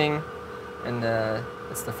building. And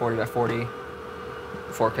it's the 40x40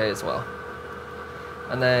 4K as well.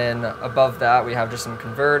 And then above that, we have just some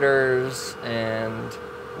converters and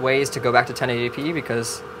ways to go back to 1080p,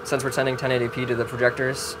 because since we're sending 1080p to the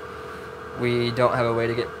projectors, we don't have a way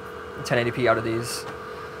to get 1080p out of these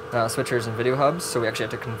switchers and video hubs, so we actually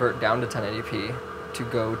have to convert down to 1080p to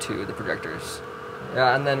go to the projectors.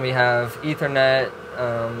 Yeah, and then we have Ethernet,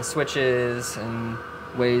 switches, and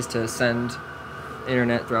ways to send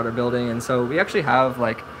internet throughout our building. And so we actually have,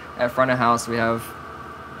 like, at front of house, we have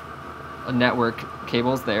a network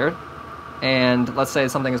cables there, and let's say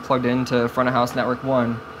something is plugged into front of house network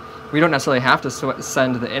 1, we don't necessarily have to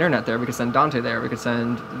send the internet there. We could send Dante there, we could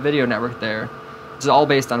send video network there. It's all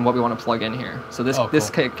based on what we want to plug in here. So this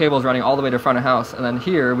cable is running all the way to front of house, and then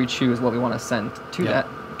here we choose what we want to send to that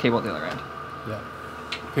cable at the other end. Yeah.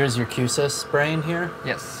 Here's your Qsys brain here.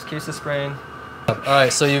 Yes, Qsys brain. All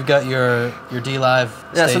right, so you've got your D-Live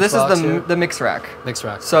stage Yeah, so this box is here. the mix rack. Mix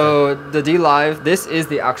rack. So okay. the D-Live, this is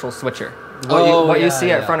the actual switcher. What you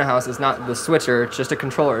see at front of house is not the switcher, it's just a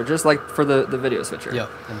controller, just like for the video switcher. Yep,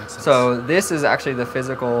 that makes sense. So this is actually the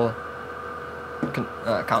physical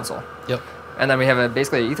console. Yep. And then we have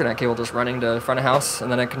basically an Ethernet cable just running to front of house,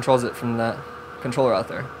 and then it controls it from that controller out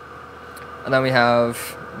there. And then we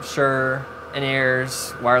have Shure,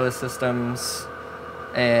 in-ears, wireless systems,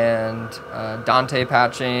 and Dante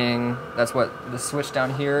patching. That's what the switch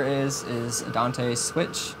down here is a Dante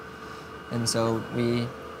switch. And so we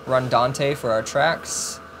run Dante for our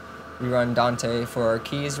tracks. We run Dante for our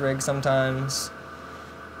keys rig sometimes.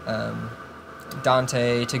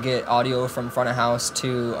 Dante to get audio from front of house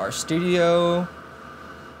to our studio.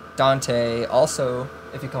 Dante also,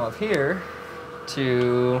 if you come up here,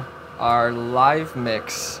 to our live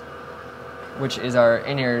mix which is our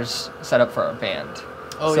in-ears set up for our band.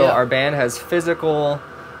 Oh, so yeah. our band has physical,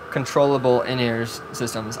 controllable in-ears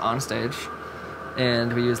systems on stage,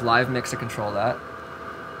 and we use Live Mix to control that.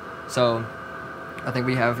 So I think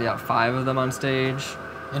we have 5 of them on stage.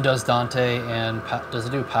 And does Dante and does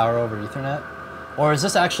it do power over Ethernet? Or is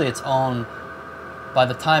this actually its own, by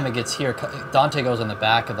the time it gets here, Dante goes on the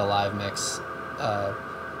back of the Live Mix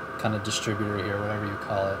kind of distributor here, whatever you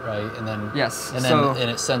call it, right? And then yes, and then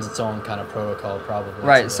it sends its own kind of protocol probably.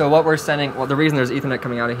 Right. So what we're sending, well, the reason there's Ethernet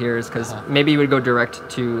coming out of here is because maybe you would go direct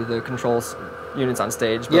to the controls units on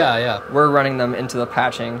stage. But yeah. We're running them into the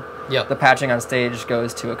patching. Yep. The patching on stage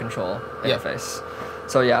goes to a control interface.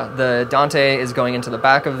 So yeah, the Dante is going into the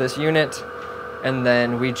back of this unit, and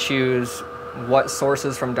then we choose what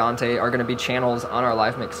sources from Dante are going to be channels on our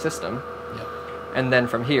Live Mix system. Yep. And then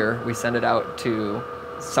from here, we send it out to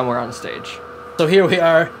somewhere on stage. So here we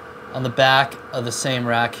are on the back of the same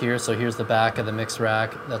rack here. So here's the back of the mix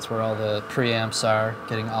rack. That's where all the preamps are,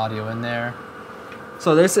 getting audio in there.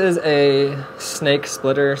 So this is a snake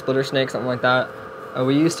splitter snake, something like that.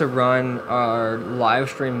 We used to run our live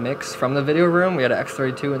stream mix from the video room. We had an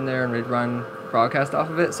X32 in there, and we'd run broadcast off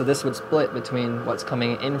of it. So this would split between what's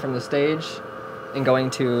coming in from the stage and going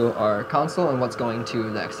to our console and what's going to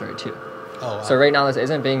the X32. Oh, wow. So right now this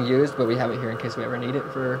isn't being used, but we have it here in case we ever need it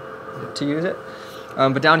to use it.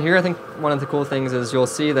 But down here, I think one of the cool things is you'll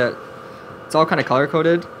see that it's all kind of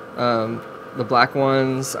color-coded. The black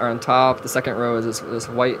ones are on top. The second row is this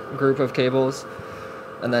white group of cables,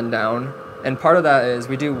 and then down. And part of that is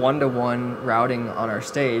we do one-to-one routing on our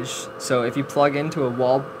stage. So if you plug into a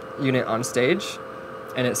wall unit on stage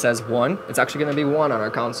and it says 1, it's actually going to be 1 on our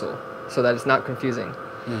console, so that it's not confusing.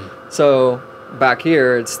 So back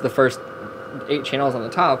here, it's the first 8 channels on the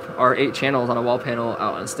top are 8 channels on a wall panel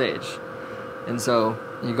out on stage. And so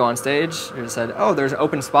you go on stage, you just said, oh, there's an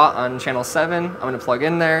open spot on channel 7. I'm going to plug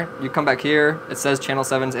in there. You come back here. It says channel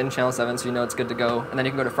 7's in channel 7, so you know it's good to go. And then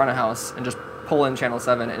you can go to front of house and just pull in channel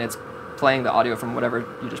 7, and it's playing the audio from whatever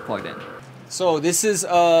you just plugged in. So this is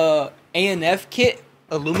A&F kit,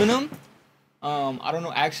 aluminum. I don't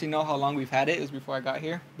actually know how long we've had it. It was before I got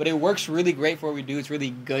here. But it works really great for what we do. It's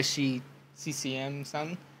really gushy CCM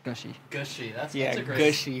sound. Gushy. Gushy, that's Yeah, a great,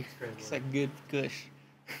 gushy. great It's like good gush.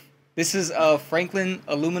 This is a Franklin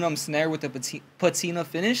aluminum snare with a patina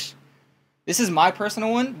finish. This is my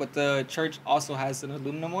personal one, but the church also has an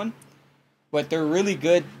aluminum one. But they're really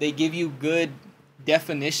good. They give you good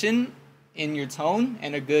definition in your tone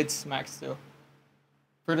and a good smack still.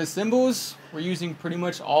 For the cymbals, we're using pretty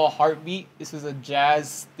much all Heartbeat. This is a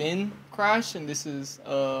Jazz Thin Crash, and this is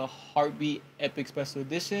a Heartbeat Epic Special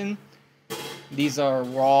Edition. These are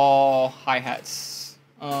raw hi-hats.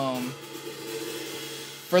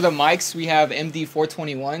 For the mics, we have MD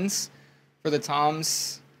 421s. For the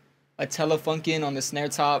toms, a Telefunken on the snare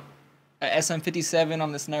top, a SM57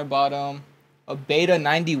 on the snare bottom, a Beta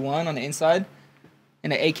 91 on the inside,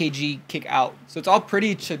 and an AKG kick out. So it's all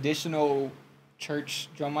pretty traditional church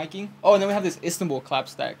drum miking. Oh, and then we have this Istanbul clap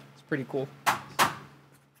stack. It's pretty cool.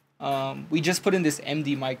 We just put in this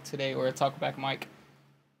MD mic today, or a talkback mic.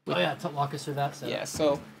 Oh yeah, walk us through that setup. Yeah,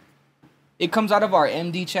 so it comes out of our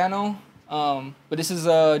MD channel, but this is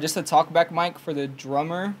just a talkback mic for the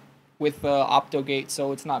drummer with opto gate,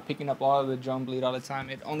 so it's not picking up all of the drum bleed all the time.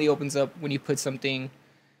 It only opens up when you put something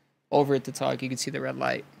over it to talk. You can see the red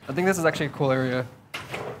light. I think this is actually a cool area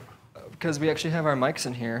because we actually have our mics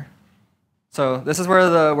in here. So this is where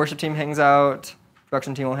the worship team hangs out.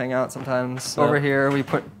 Production team will hang out sometimes. So over here, we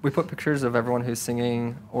put pictures of everyone who's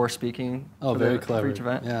singing or speaking. Oh, very clever. For each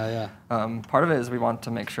event. Yeah. Part of it is we want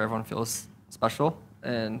to make sure everyone feels special,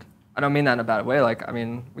 and I don't mean that in a bad way. Like, I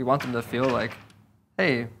mean, we want them to feel like,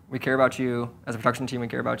 hey, we care about you. As a production team, we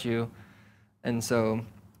care about you, and so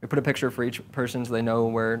we put a picture for each person so they know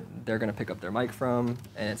where they're going to pick up their mic from,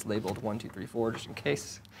 and it's labeled 1, 2, 3, 4 just in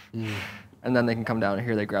case. And then they can come down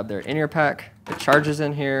here. They grab their in-ear pack. It charges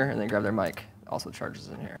in here, and they grab their mic. Also charges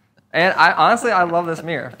in here. And honestly, I love this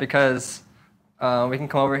mirror because we can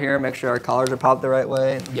come over here and make sure our collars are popped the right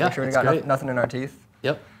way. Yeah, make sure we got nothing in our teeth.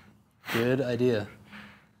 Yep. Good idea.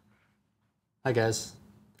 Hi, guys.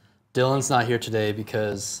 Dylan's not here today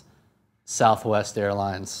because Southwest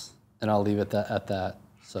Airlines, and I'll leave it at that.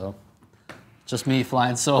 So just me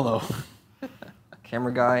flying solo.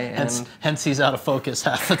 Camera guy, and hence he's out of focus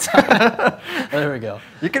half the time. There we go.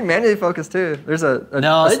 You can manually focus too. There's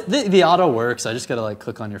the auto works. I just gotta like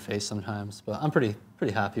click on your face sometimes, but I'm pretty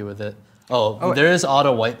happy with it. Oh, there is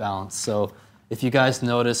auto white balance. So if you guys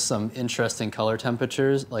notice some interesting color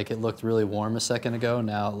temperatures, like it looked really warm a second ago,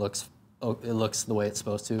 now it looks the way it's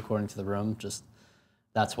supposed to according to the room. Just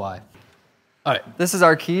that's why. All right. This is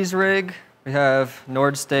our keys rig. We have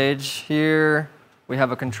Nord stage here. We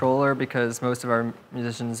have a controller because most of our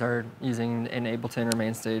musicians are using an Ableton or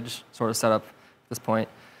main stage sort of setup at this point.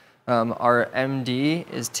 Our MD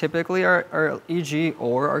is typically our EG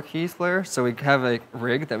or our keys player, so we have a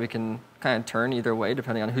rig that we can kind of turn either way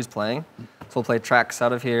depending on who's playing. So we'll play tracks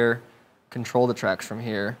out of here, control the tracks from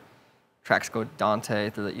here. Tracks go Dante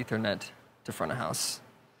through the Ethernet to front of house.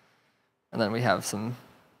 And then we have some,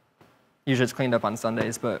 usually it's cleaned up on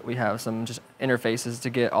Sundays, but we have some just interfaces to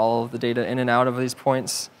get all of the data in and out of these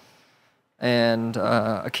points. And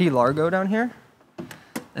a key Largo down here.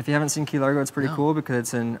 If you haven't seen Key Largo, it's pretty cool because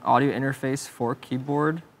it's an audio interface for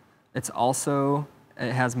keyboard. It's also,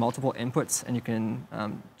 it has multiple inputs and you can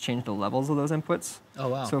change the levels of those inputs. Oh,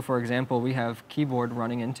 wow. So for example, we have keyboard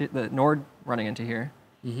running into, the Nord running into here,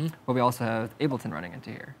 but we also have Ableton running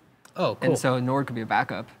into here. Oh, cool. And so Nord could be a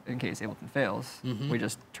backup in case Ableton fails. We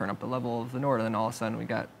just turn up the level of the Nord and then all of a sudden we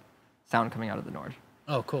got sound coming out of the Nord.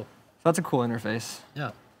 Oh, cool. So that's a cool interface.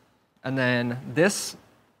 Yeah. And then this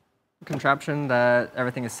contraption that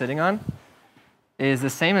everything is sitting on is the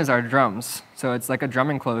same as our drums. So it's like a drum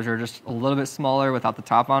enclosure, just a little bit smaller without the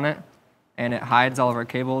top on it. And it hides all of our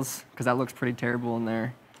cables because that looks pretty terrible in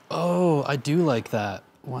there. Oh, I do like that.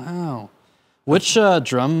 Wow. Which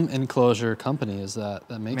drum enclosure company is that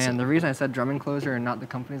makes it? Man, the reason I said drum enclosure and not the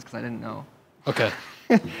company is because I didn't know. Okay.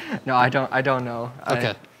 No, I don't know.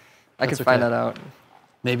 Okay. I could find that out.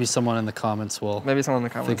 Maybe someone in the comments will Maybe someone in the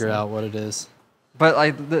comments figure out what it is. But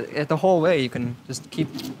like the whole way, you can just keep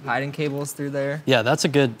hiding cables through there. Yeah, that's a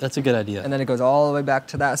good idea. And then it goes all the way back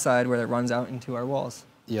to that side where it runs out into our walls.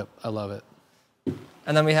 Yep, I love it.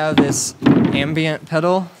 And then we have this ambient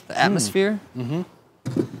pedal, the atmosphere.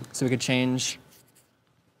 So we could change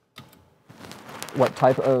what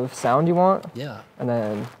type of sound you want. Yeah. And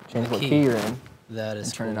then change what key you're in. That is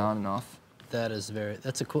and turn it on and off. That is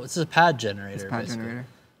that's a cool, it's a pad generator. It's a pad generator.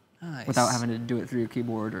 Nice. Without having to do it through your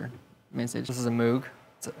keyboard or main stage. This is a Moog.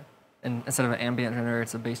 And instead of an ambient generator,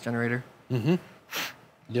 it's a bass generator.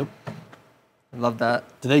 Yep. I love that.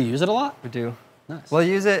 Do they use it a lot? We do. Nice. We'll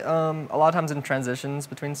use it a lot of times in transitions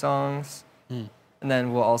between songs. And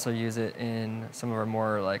then we'll also use it in some of our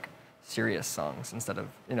more like serious songs instead of,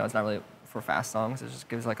 it's not really for fast songs. It just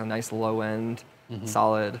gives like a nice low end,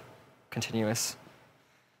 solid, continuous.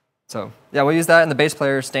 So yeah, we'll use that and the bass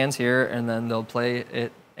player stands here and then they'll play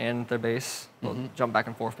it and their bass. They'll jump back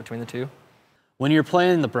and forth between the two. When you were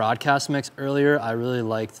playing the broadcast mix earlier, I really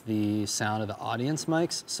liked the sound of the audience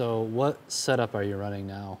mics. So what setup are you running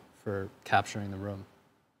now for capturing the room?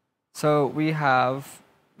 So we have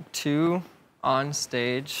 2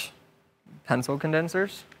 on-stage pencil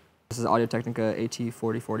condensers. This is Audio-Technica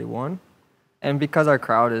AT4041. And because our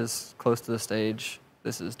crowd is close to the stage,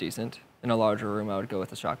 this is decent. In a larger room, I would go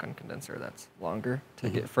with a shotgun condenser that's longer to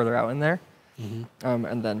get further out in there.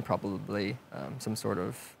 And then probably some sort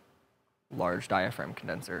of large diaphragm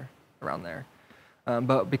condenser around there.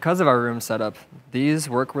 But because of our room setup, these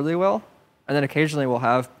work really well. And then occasionally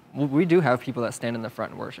we do have people that stand in the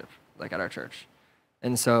front and worship, like at our church.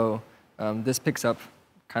 And so this picks up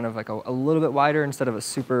kind of like a little bit wider instead of a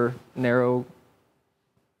super narrow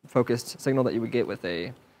focused signal that you would get with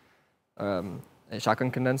a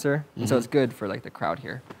shotgun condenser. And so it's good for like the crowd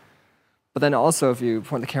here. But then also if you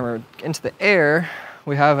point the camera into the air,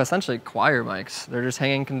 we have essentially choir mics. They're just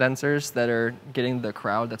hanging condensers that are getting the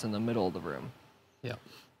crowd that's in the middle of the room. Yeah.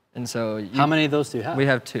 And so how many of those do you have? We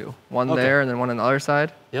have 2. One there and then one on the other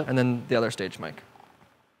side. Yep. And then the other stage mic.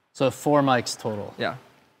 So 4 mics total. Yeah.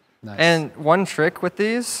 Nice. And one trick with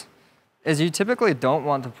these is you typically don't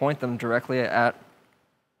want to point them directly at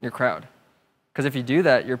your crowd. Because if you do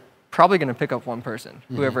that, you're probably going to pick up one person,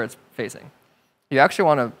 whoever it's facing. You actually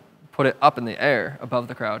want to put it up in the air above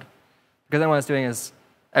the crowd. Because then what it's doing is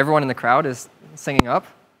everyone in the crowd is singing up,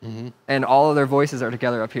 and all of their voices are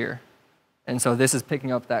together up here. And so this is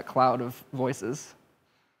picking up that cloud of voices,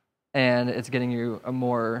 and it's getting you a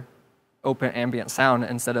more open ambient sound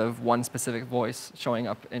instead of one specific voice showing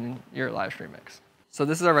up in your live stream mix. So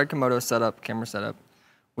this is our Red Komodo setup, camera setup.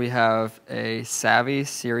 We have a Savvy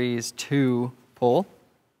Series 2 pole,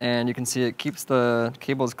 and you can see it keeps the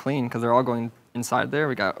cables clean because they're all going inside there.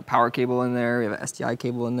 We got a power cable in there, we have an SDI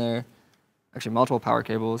cable in there, actually multiple power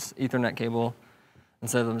cables, Ethernet cable.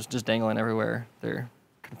 Instead of them just dangling everywhere, they're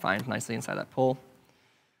confined nicely inside that pole.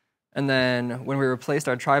 And then when we replaced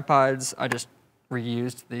our tripods, I just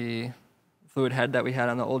reused the fluid head that we had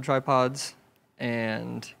on the old tripods,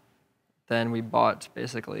 and then we bought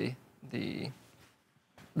basically the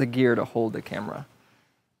gear to hold the camera.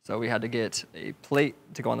 So we had to get a plate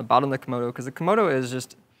to go on the bottom of the Komodo, because the Komodo is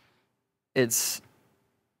just,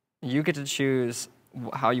 you get to choose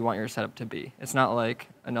how you want your setup to be. It's not like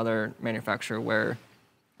another manufacturer where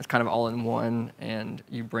it's kind of all in one, and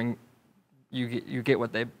you get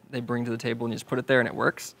what they bring to the table, and you just put it there and it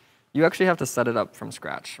works. You actually have to set it up from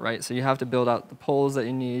scratch, right? So you have to build out the poles that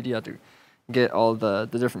you need. You have to get all the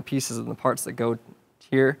different pieces and the parts that go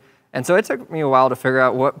here. And so it took me a while to figure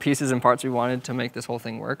out what pieces and parts we wanted to make this whole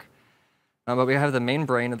thing work. But we have the main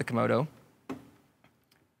brain of the Komodo.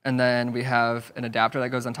 And then we have an adapter that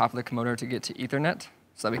goes on top of the Komodo to get to Ethernet,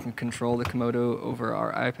 so that we can control the Komodo over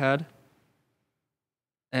our iPad.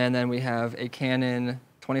 And then we have a Canon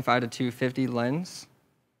 25 to 250 lens.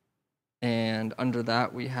 And under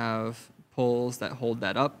that, we have poles that hold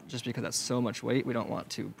that up, just because that's so much weight. We don't want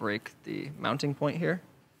to break the mounting point here.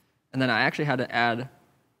 And then I actually had to add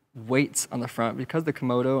weights on the front. Because the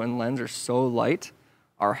Komodo and lens are so light,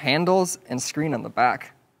 our handles and screen on the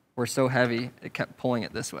back were so heavy, it kept pulling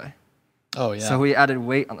it this way. Oh, yeah. So we added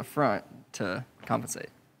weight on the front to compensate.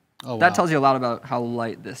 Oh, wow. That tells you a lot about how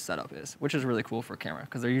light this setup is, which is really cool for a camera,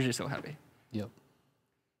 because they're usually so heavy. Yep.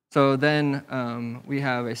 So then we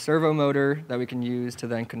have a servo motor that we can use to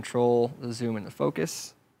then control the zoom and the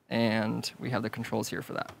focus, and we have the controls here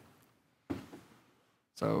for that.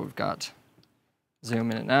 So we've got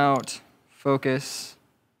zoom in and out, focus,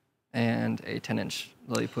 and a 10-inch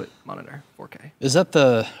LilyPut monitor, 4K. Is that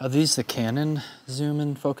are these the Canon zoom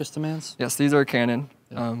and focus demands? Yes, these are Canon,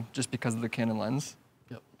 Yep. just because of the Canon lens.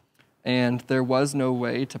 Yep. And there was no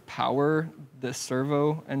way to power this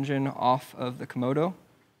servo engine off of the Komodo.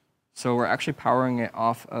 So we're actually powering it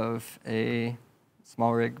off of a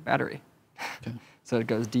small rig battery. Okay. So it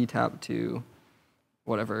goes D-tap to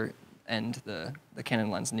whatever end the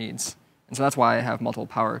Canon lens needs. And so that's why I have multiple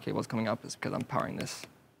power cables coming up, is because I'm powering this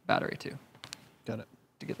battery too. Got it.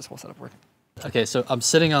 To get this whole setup working. Okay, so I'm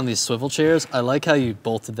sitting on these swivel chairs. I like how you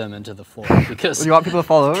bolted them into the floor, because Do you want people to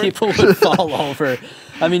fall over? people would fall over.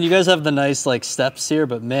 I mean, you guys have the nice like steps here,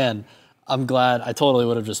 but man, I'm glad. I totally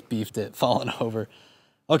would have just beefed it, fallen over.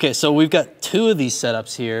 Okay, so we've got two of these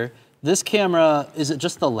setups here. This camera, is it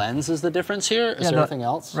just the lens is the difference here? Is there anything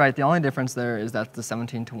else? Right, the only difference there is that the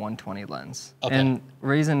 17 to 120 lens. Okay. And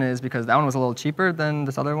reason is because that one was a little cheaper than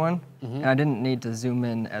this other one, and I didn't need to zoom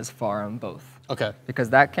in as far on both. Okay. Because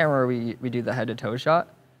that camera, we do the head-to-toe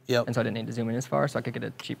shot, Yep. and so I didn't need to zoom in as far, so I could get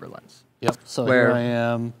a cheaper lens. Yep. So Where- here I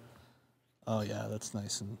am. Oh yeah, that's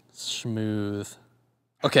nice and smooth.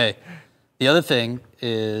 Okay. The other thing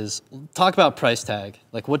is, talk about price tag.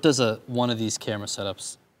 Like, what does one of these camera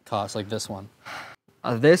setups cost, like this one?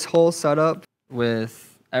 This whole setup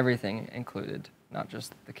with everything included, not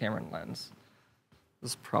just the camera and lens,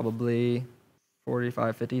 was probably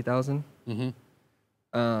 45, 50,000.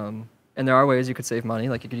 And there are ways you could save money,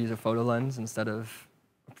 like you could use a photo lens instead of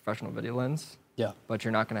a professional video lens. Yeah. But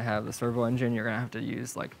you're not going to have the servo engine. You're going to have to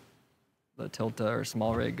use like the Tilta or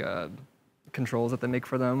small rig controls that they make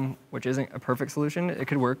for them, which isn't a perfect solution. It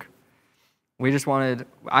could work.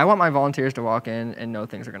 I want my volunteers to walk in and know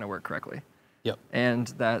things are going to work correctly. Yep. And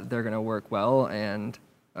that they're going to work well, and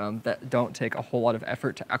that don't take a whole lot of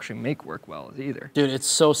effort to actually make work well either. Dude, it's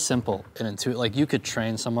so simple and intuitive. Like, you could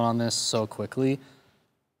train someone on this so quickly,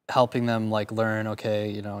 helping them like learn, okay,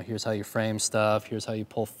 you know, here's how you frame stuff, here's how you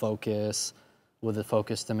pull focus with the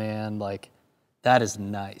focus demand. Like, that is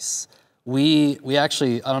nice. We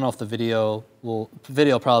actually, I don't know if the video will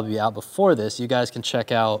probably be out before this. You guys can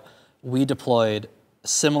check out, we deployed a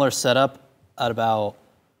similar setup at about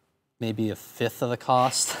maybe a fifth of the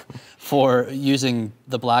cost for using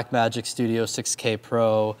the Blackmagic Studio 6K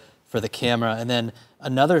Pro for the camera. And then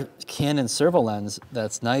another Canon servo lens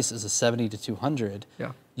that's nice is a 70 to 200.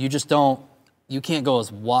 Yeah. You can't go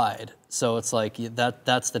as wide. So it's like,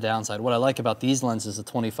 that's the downside. What I like about these lenses, the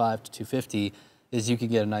 25 to 250, is you can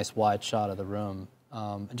get a nice wide shot of the room,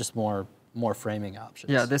 and just more framing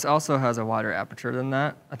options. Yeah, this also has a wider aperture than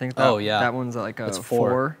that. I think that one's like a It's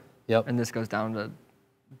 4. Yep. And this goes down to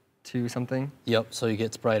 2 something. Yep, so you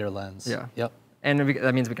get brighter lens. Yeah. Yep. And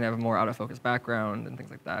that means we can have a more out of focus background and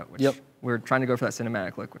things like that, which we're trying to go for that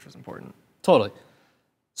cinematic look, which was important. Totally.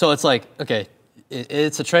 So it's like, okay,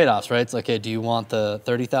 it's a trade-offs, right? It's like, okay, do you want the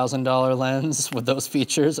 $30,000 lens with those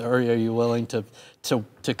features, or are you willing to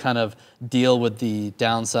kind of deal with the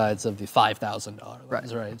downsides of the $5,000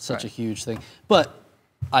 lens, right? It's such a huge thing. But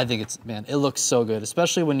I think it looks so good,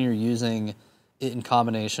 especially when you're using it in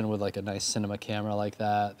combination with like a nice cinema camera like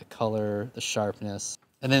that, the color, the sharpness.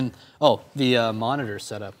 And then, the monitor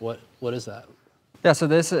setup, what is that? Yeah, so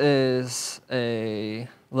this is a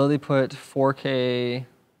LilyPut 4K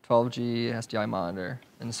 12G SDI monitor.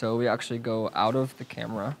 And so we actually go out of the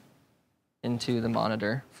camera into the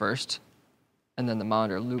monitor first, and then the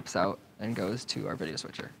monitor loops out and goes to our video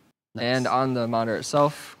switcher. Nice. And on the monitor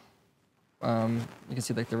itself, you can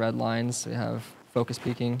see like the red lines. We have focus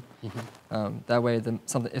peaking. That way, if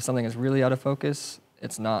something is really out of focus,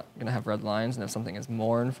 it's not going to have red lines, and if something is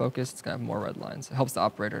more in focus, it's going to have more red lines. It helps the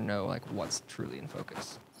operator know like what's truly in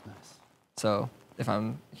focus. Nice. So if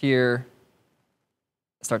I'm here,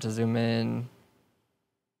 start to zoom in,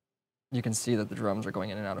 you can see that the drums are going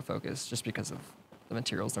in and out of focus just because of the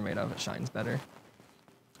materials they're made of. It shines better.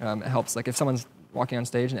 It helps, like if someone's walking on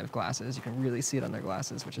stage and they have glasses, you can really see it on their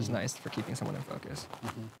glasses, which is nice for keeping someone in focus.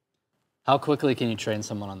 How quickly can you train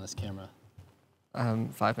someone on this camera?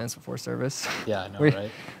 5 minutes before service. Yeah, I know,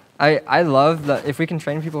 right? I love that if we can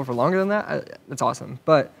train people for longer than that, it's awesome.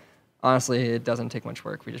 But honestly, it doesn't take much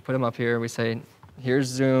work. We just put them up here. We say, here's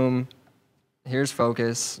zoom, here's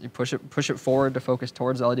focus. You push it forward to focus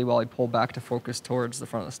towards the LED while you pull back to focus towards the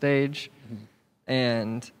front of the stage.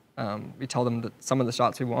 And we tell them that some of the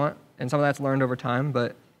shots we want, and some of that's learned over time,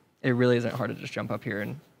 but it really isn't hard to just jump up here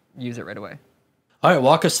and use it right away. All right,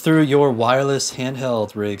 walk us through your wireless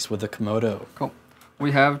handheld rigs with the Komodo. Cool.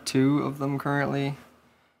 We have 2 of them currently,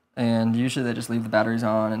 and usually they just leave the batteries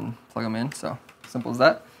on and plug them in, so simple as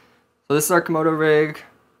that. So this is our Komodo rig.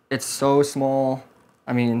 It's so small.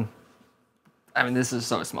 I mean, this is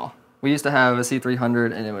so small. We used to have a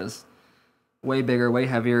C300, and it was way bigger, way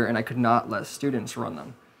heavier, and I could not let students run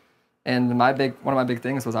them. And one of my big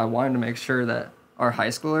things was I wanted to make sure that our high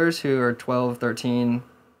schoolers who are 12, 13,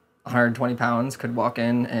 120 pounds could walk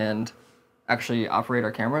in and actually operate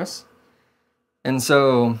our cameras. And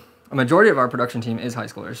so a majority of our production team is high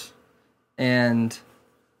schoolers. And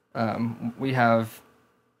we have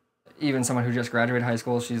even someone who just graduated high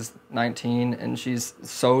school. She's 19, and she's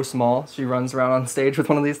so small. She runs around on stage with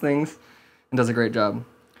one of these things and does a great job.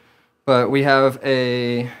 But we have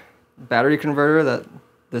a battery converter that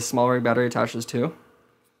this small rig battery attaches to.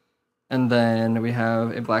 And then we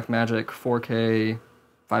have a Blackmagic 4K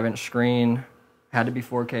 5-inch screen. Had to be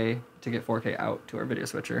 4K to get 4K out to our video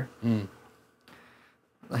switcher.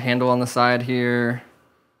 The handle on the side here,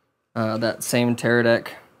 that same Teradek.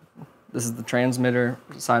 This is the transmitter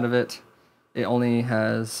side of it. It only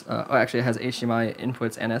has, actually it has HDMI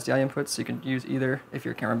inputs and SDI inputs, so you can use either if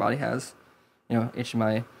your camera body has,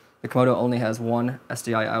 HDMI. The Komodo only has one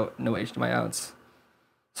SDI out, no HDMI outs.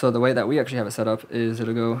 So the way that we actually have it set up is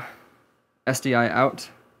it'll go SDI out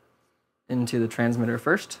into the transmitter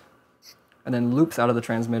first, and then loops out of the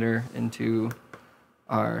transmitter into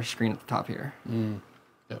our screen at the top here.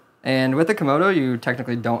 Yep. And with the Komodo, you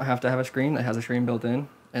technically don't have to have a screen that has a screen built in,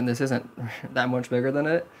 and this isn't that much bigger than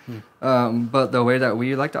it. But the way that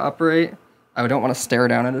we like to operate, I don't want to stare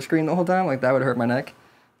down at a screen the whole time, like that would hurt my neck.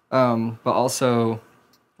 But also,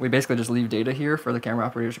 we basically just leave data here for the camera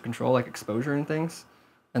operators to control, like exposure and things.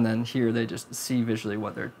 And then here they just see visually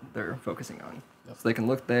what they're focusing on. Yep. So they can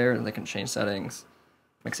look there and they can change settings.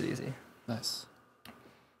 Makes it easy. Nice.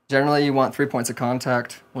 Generally, you want 3 points of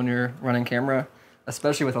contact when you're running camera,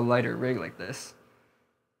 especially with a lighter rig like this,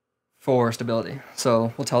 for stability.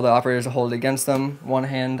 So we'll tell the operators to hold it against them, one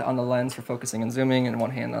hand on the lens for focusing and zooming, and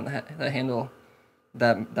one hand on the handle.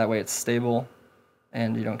 That way it's stable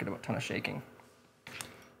and you don't get a ton of shaking.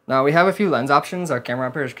 Now we have a few lens options. Our camera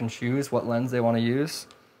operators can choose what lens they want to use.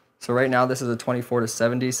 So right now this is a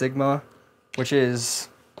 24-70 Sigma, which is,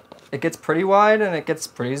 it gets pretty wide and it gets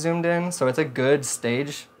pretty zoomed in, so it's a good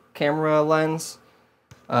stage camera lens.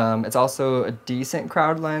 It's also a decent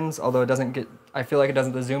crowd lens, although it doesn't get, I feel like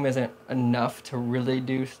the zoom isn't enough to really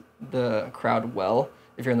do the crowd well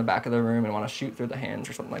if you're in the back of the room and want to shoot through the hands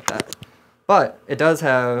or something like that. But it does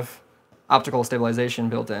have optical stabilization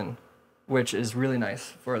built in, which is really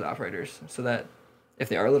nice for the operators, so that if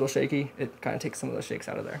they are a little shaky, it kind of takes some of those shakes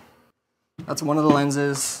out of there. That's one of the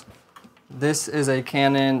lenses. This is a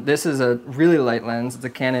Canon, this is a really light lens. It's a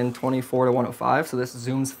Canon 24-105, so this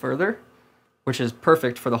zooms further, which is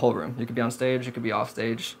perfect for the whole room. You could be on stage, you could be off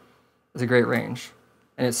stage. It's a great range,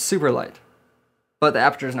 and it's super light. But the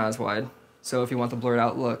aperture is not as wide, so if you want the blurred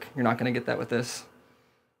out look, you're not going to get that with this.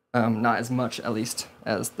 Not as much, at least,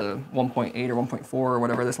 as the 1.8 or 1.4 or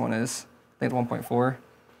whatever this one is. I think it's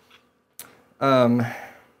 1.4.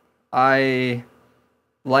 I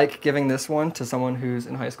like giving this one to someone who's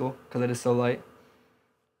in high school because it is so light.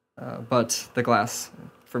 But the glass,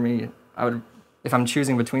 for me, I would, if I'm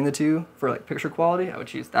choosing between the two for like picture quality, I would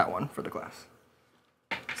choose that one for the glass.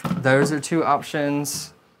 So those are 2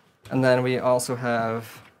 options. And then we also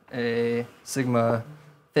have a Sigma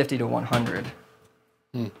 50-100.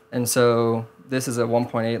 And so this is a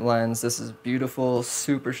 1.8 lens. This is beautiful,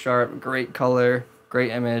 super sharp, great color,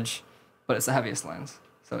 great image, but it's the heaviest lens.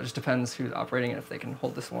 So it just depends who's operating it, if they can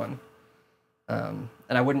hold this one. And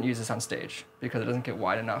I wouldn't use this on stage because it doesn't get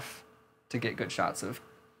wide enough to get good shots of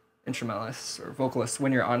instrumentalists or vocalists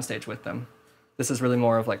when you're on stage with them. This is really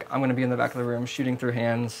more of like, I'm going to be in the back of the room shooting through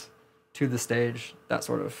hands to the stage, that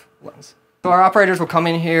sort of lens. So our operators will come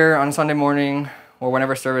in here on Sunday morning or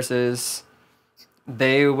whenever service is.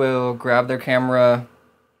 They will grab their camera,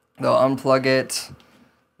 they'll unplug it,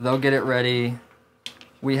 they'll get it ready.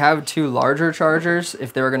 We have 2 larger chargers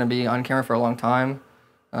if they were going to be on camera for a long time.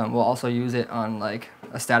 We'll also use it on like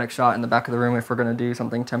a static shot in the back of the room if we're going to do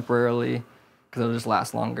something temporarily, because it'll just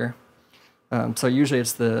last longer. So usually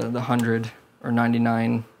it's the 100 or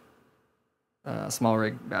 99 small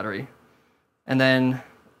rig battery. And then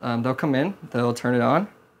they'll come in, they'll turn it on.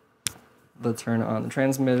 They'll turn on the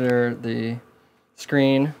transmitter, the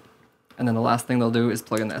screen, and then the last thing they'll do is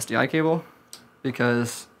plug in the SDI cable,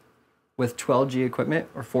 because with 12G equipment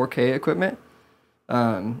or 4K equipment,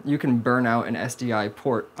 you can burn out an SDI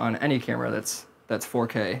port on any camera that's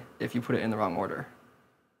 4K if you put it in the wrong order.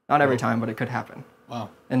 Not every time, but it could happen. Wow.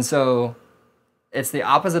 And so it's the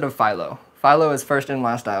opposite of FILO. FILO is first in,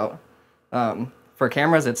 last out. For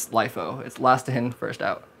cameras, it's LIFO. It's last in, first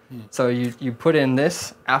out. So you put in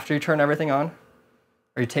this after you turn everything on,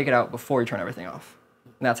 or you take it out before you turn everything off.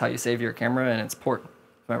 And that's how you save your camera and its port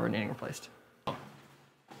if ever needing replaced.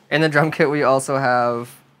 In the drum kit, we also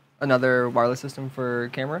have another wireless system for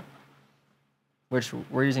camera, which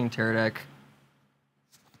we're using Teradek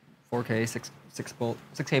 4K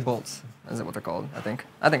 6K bolts. Is that what they're called? I think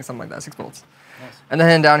something like that, 6 bolts. Nice. And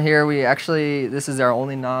then down here, this is our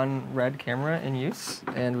only non-red camera in use,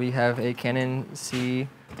 and we have a Canon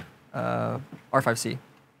R5C.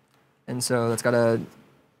 And so that's got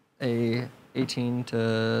a 18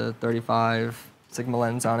 to 35 Sigma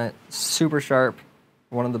lens on it, super sharp,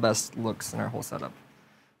 one of the best looks in our whole setup.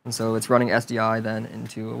 And so it's running SDI then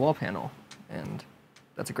into a wall panel, and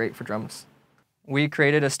that's great for drums. We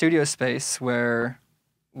created a studio space where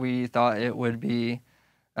we thought it would be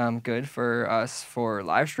good for us for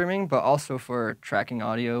live streaming, but also for tracking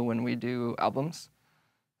audio when we do albums.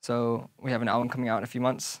 So we have an album coming out in a few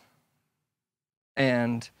months,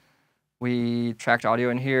 and we tracked audio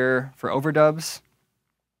in here for overdubs.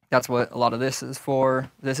 That's what a lot of this is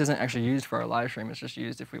for. This isn't actually used for our live stream, it's just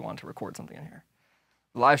used if we want to record something in here.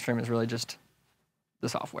 The live stream is really just the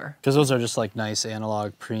software. Because those are just like nice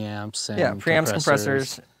analog preamps and preamps,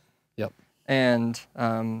 compressors. Yep. And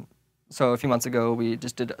so a few months ago, we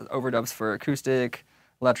just did overdubs for acoustic,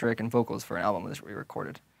 electric, and vocals for an album that we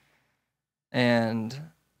recorded. And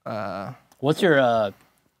what's your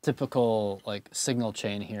typical like signal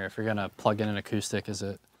chain here? If you're gonna plug in an acoustic, is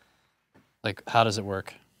it like, how does it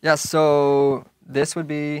work? Yeah, so this would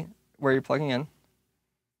be where you're plugging in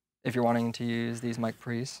if you're wanting to use these mic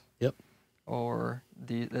pre's. Yep. Or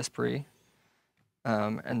this pre.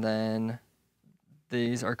 And then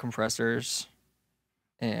these are compressors.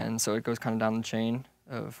 And so it goes kind of down the chain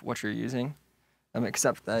of what you're using,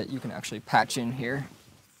 except that you can actually patch in here.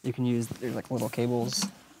 You can use, there's like little cables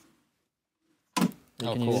you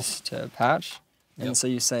can use to patch. Yep. And so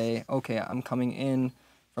you say, okay, I'm coming in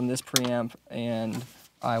from this preamp and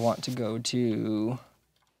I want to go to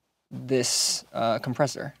this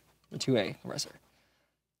compressor, the 2A compressor.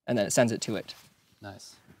 And then it sends it to it.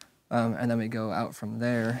 Nice. And then we go out from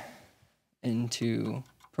there into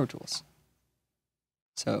Pro Tools.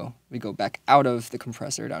 So we go back out of the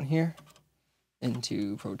compressor down here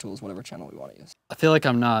into Pro Tools, whatever channel we want to use. I feel like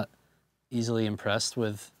I'm not easily impressed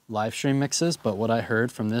with live stream mixes, but what I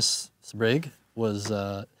heard from this rig was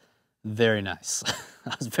very nice.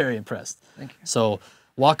 I was very impressed. Thank you. So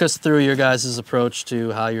walk us through your guys' approach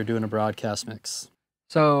to how you're doing a broadcast mix.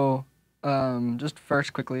 So just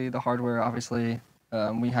first quickly, the hardware, obviously,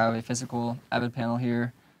 we have a physical Avid panel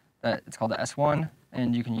here that it's called the S1,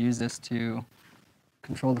 and you can use this to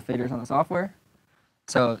control the faders on the software.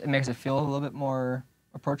 So it makes it feel a little bit more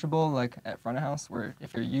approachable, like at front of house, where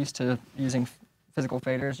if you're used to using physical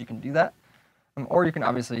faders, you can do that. Or you can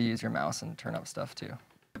obviously use your mouse and turn up stuff too.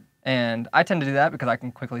 And I tend to do that because I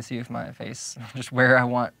can quickly see with my face just where I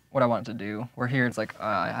want, what I want to do. Where here it's like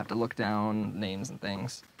I have to look down names and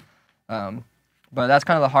things. But that's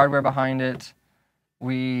kind of the hardware behind it.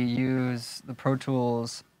 We use the Pro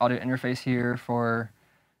Tools audio interface here for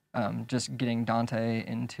just getting Dante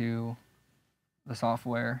into the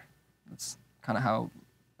software. That's kind of how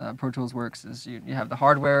Pro Tools works, is you have the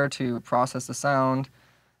hardware to process the sound,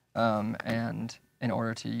 and in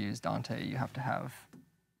order to use Dante, you have to have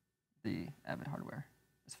the Avid hardware,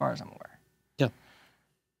 as far as I'm aware. Yeah.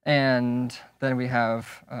 And then we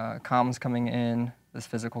have comms coming in, this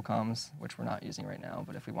physical comms, which we're not using right now,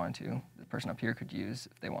 but if we wanted to, the person up here could use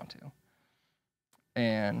if they want to.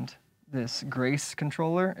 And this Grace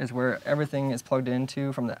controller is where everything is plugged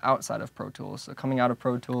into from the outside of Pro Tools. So coming out of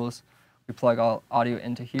Pro Tools, we plug all audio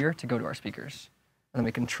into here to go to our speakers. And then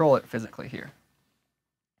we control it physically here.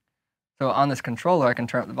 So on this controller, I can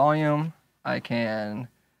turn up the volume. I can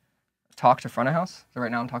talk to front of house. So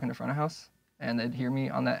right now I'm talking to front of house, and they'd hear me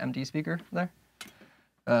on that empty speaker there.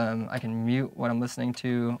 I can mute what I'm listening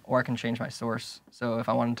to, or I can change my source. So if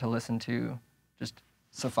I wanted to listen to just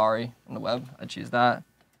Safari on the web, I'd choose that.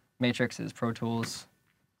 Matrix is Pro Tools.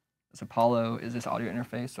 This Apollo is this audio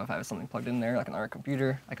interface. So if I have something plugged in there, like on our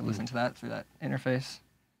computer, I can listen to that through that interface.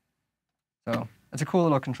 So it's a cool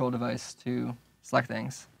little control device to select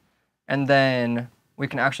things. And then we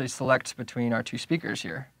can actually select between our two speakers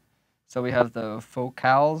here. So we have the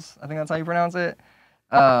focals, I think that's how you pronounce it.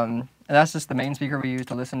 And that's just the main speaker we use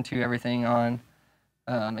to listen to everything on.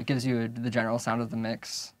 It gives you the general sound of the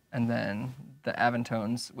mix. And then the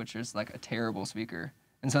Avantones, which is like a terrible speaker.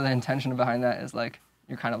 And so the intention behind that is like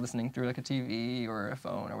you're kind of listening through like a TV or a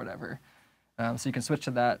phone or whatever. So you can switch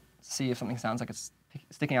to that, see if something sounds like it's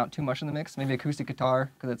sticking out too much in the mix. Maybe acoustic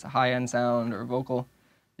guitar, because it's a high-end sound, or vocal.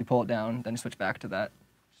 You pull it down, then you switch back to that.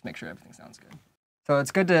 Just make sure everything sounds good. So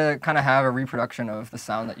it's good to kind of have a reproduction of the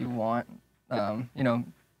sound that you want. You know,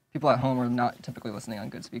 people at home are not typically listening on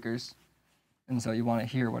good speakers. And so you want to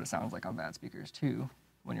hear what it sounds like on bad speakers too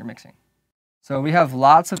when you're mixing. So we have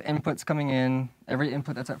lots of inputs coming in. Every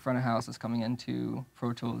input that's at front of house is coming into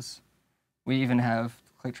Pro Tools. We even have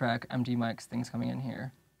click track, MD mics, things coming in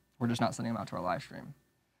here. We're just not sending them out to our live stream.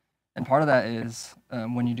 And part of that is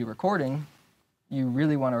when you do recording, you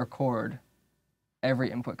really want to record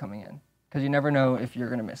every input coming in, because you never know if you're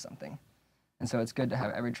going to miss something. And so it's good to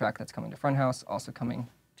have every track that's coming to front house also coming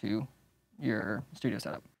to your studio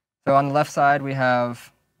setup. So on the left side, we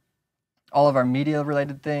have all of our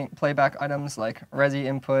media-related playback items like Resi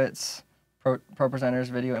inputs, ProPresenter's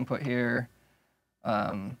video input here,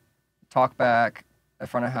 TalkBack, a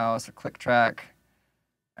front of house, a click track,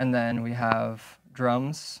 and then we have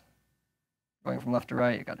drums going from left to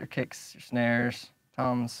right. You got your kicks, your snares,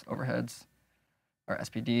 toms, overheads, our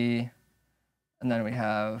SPD, and then we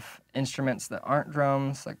have instruments that aren't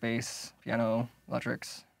drums like bass, piano,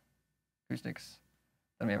 electrics, acoustics.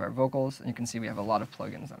 Then we have our vocals, and you can see we have a lot of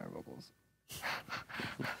plugins on our vocals.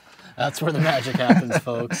 That's where the magic happens,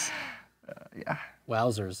 folks. Yeah.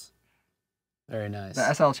 Wowzers. Very nice.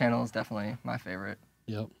 The SL channel is definitely my favorite.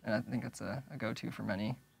 Yep. And I think it's a go-to for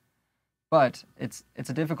many. But it's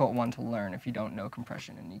a difficult one to learn if you don't know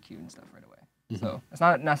compression and EQ and stuff right away. Mm-hmm. So it's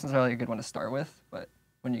not necessarily a good one to start with, but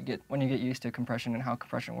when you get used to compression and how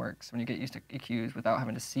compression works, when you get used to EQs without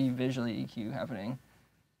having to see visually EQ happening,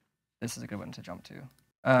 this is a good one to jump to.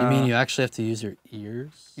 You mean you actually have to use your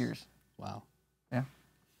ears? Ears. Wow. Yeah.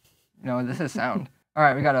 No, this is sound. All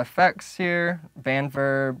right, we got effects here, band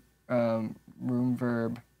verb, room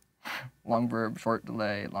verb, long verb, short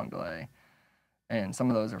delay, long delay. And some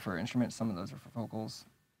of those are for instruments, some of those are for vocals,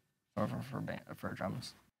 some are for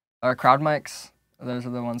drums. Our crowd mics, those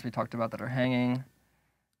are the ones we talked about that are hanging,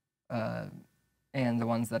 and the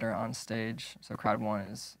ones that are on stage. So crowd one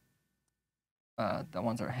is the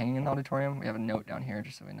ones that are hanging in the auditorium. We have a note down here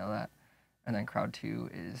just so we know that. And then crowd two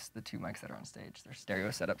is the two mics that are on stage. They're stereo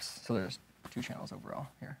setups, so there's 2 channels overall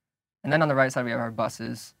here. And then on the right side, we have our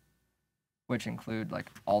buses, which include like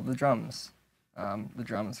all the drums. The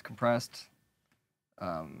drums compressed,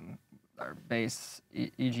 our bass,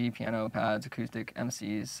 e.g. piano, pads, acoustic,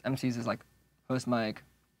 MCs. MCs is like host mic,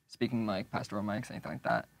 speaking mic, pastoral mics, anything like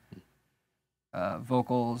that.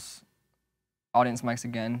 Vocals, audience mics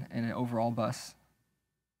again, and an overall bus.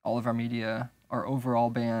 All of our media, our overall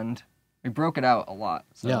band. We broke it out a lot,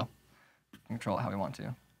 so we can control it how we want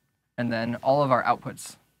to. And then all of our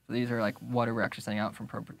outputs. So these are like what we're actually sending out from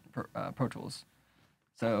Pro Tools.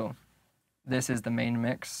 So this is the main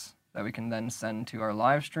mix that we can then send to our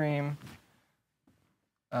live stream.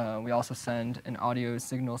 We also send an audio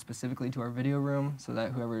signal specifically to our video room so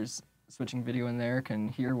that whoever's switching video in there can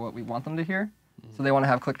hear what we want them to hear. Mm-hmm. So they want to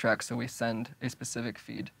have click tracks, so we send a specific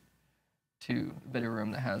feed to the video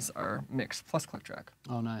room that has our mix plus click track.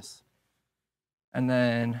 Oh, nice. And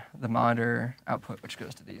then the monitor output, which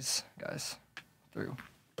goes to these guys through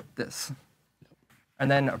this. Yep.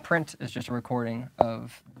 And then a print is just a recording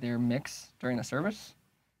of their mix during the service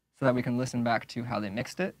so that we can listen back to how they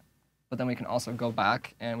mixed it. But then we can also go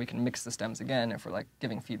back and we can mix the stems again if we're like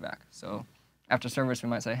giving feedback. So after service, we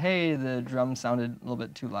might say, hey, the drum sounded a little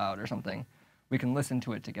bit too loud or something. We can listen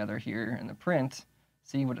to it together here in the print,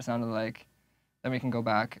 see what it sounded like. Then we can go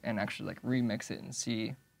back and actually like remix it and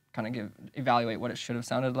see, kind of evaluate what it should have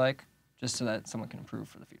sounded like, just so that someone can improve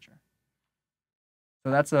for the future.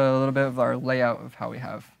 So that's a little bit of our layout of how we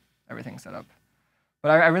have everything set up. But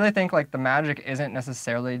I really think like the magic isn't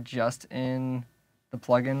necessarily just in the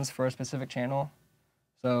plugins for a specific channel.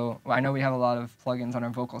 So I know we have a lot of plugins on our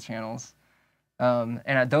vocal channels,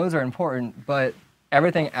 and those are important, but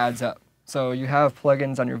everything adds up. So you have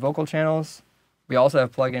plugins on your vocal channels. We also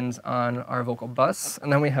have plugins on our vocal bus,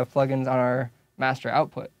 and then we have plugins on our master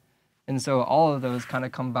output. And so all of those kind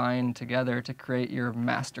of combine together to create your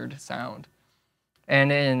mastered sound.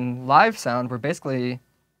 And in live sound, we're basically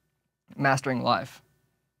mastering live.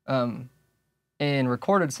 In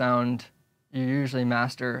recorded sound, you usually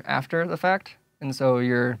master after the fact. And so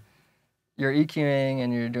you're EQing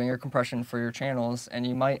and you're doing your compression for your channels, and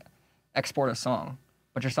you might export a song,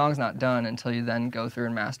 but your song's not done until you then go through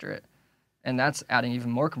and master it. And that's adding even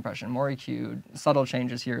more compression, more EQ, subtle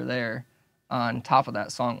changes here or there on top of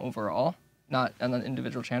that song overall, not on the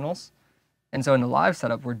individual channels. And so in the live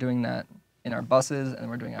setup, we're doing that in our buses and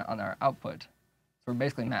we're doing it on our output. So we're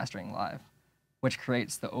basically mastering live, which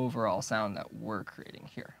creates the overall sound that we're creating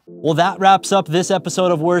here. Well, that wraps up this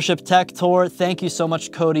episode of Worship Tech Tour. Thank you so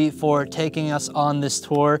much, Cody, for taking us on this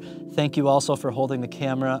tour. Thank you also for holding the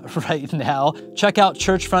camera right now. Check out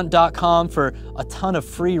churchfront.com for a ton of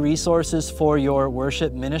free resources for your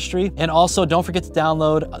worship ministry. And also don't forget to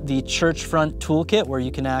download the Churchfront Toolkit, where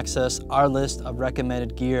you can access our list of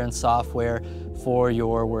recommended gear and software for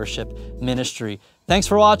your worship ministry. Thanks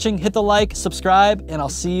for watching. Hit the like, subscribe, and I'll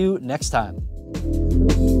see you next time.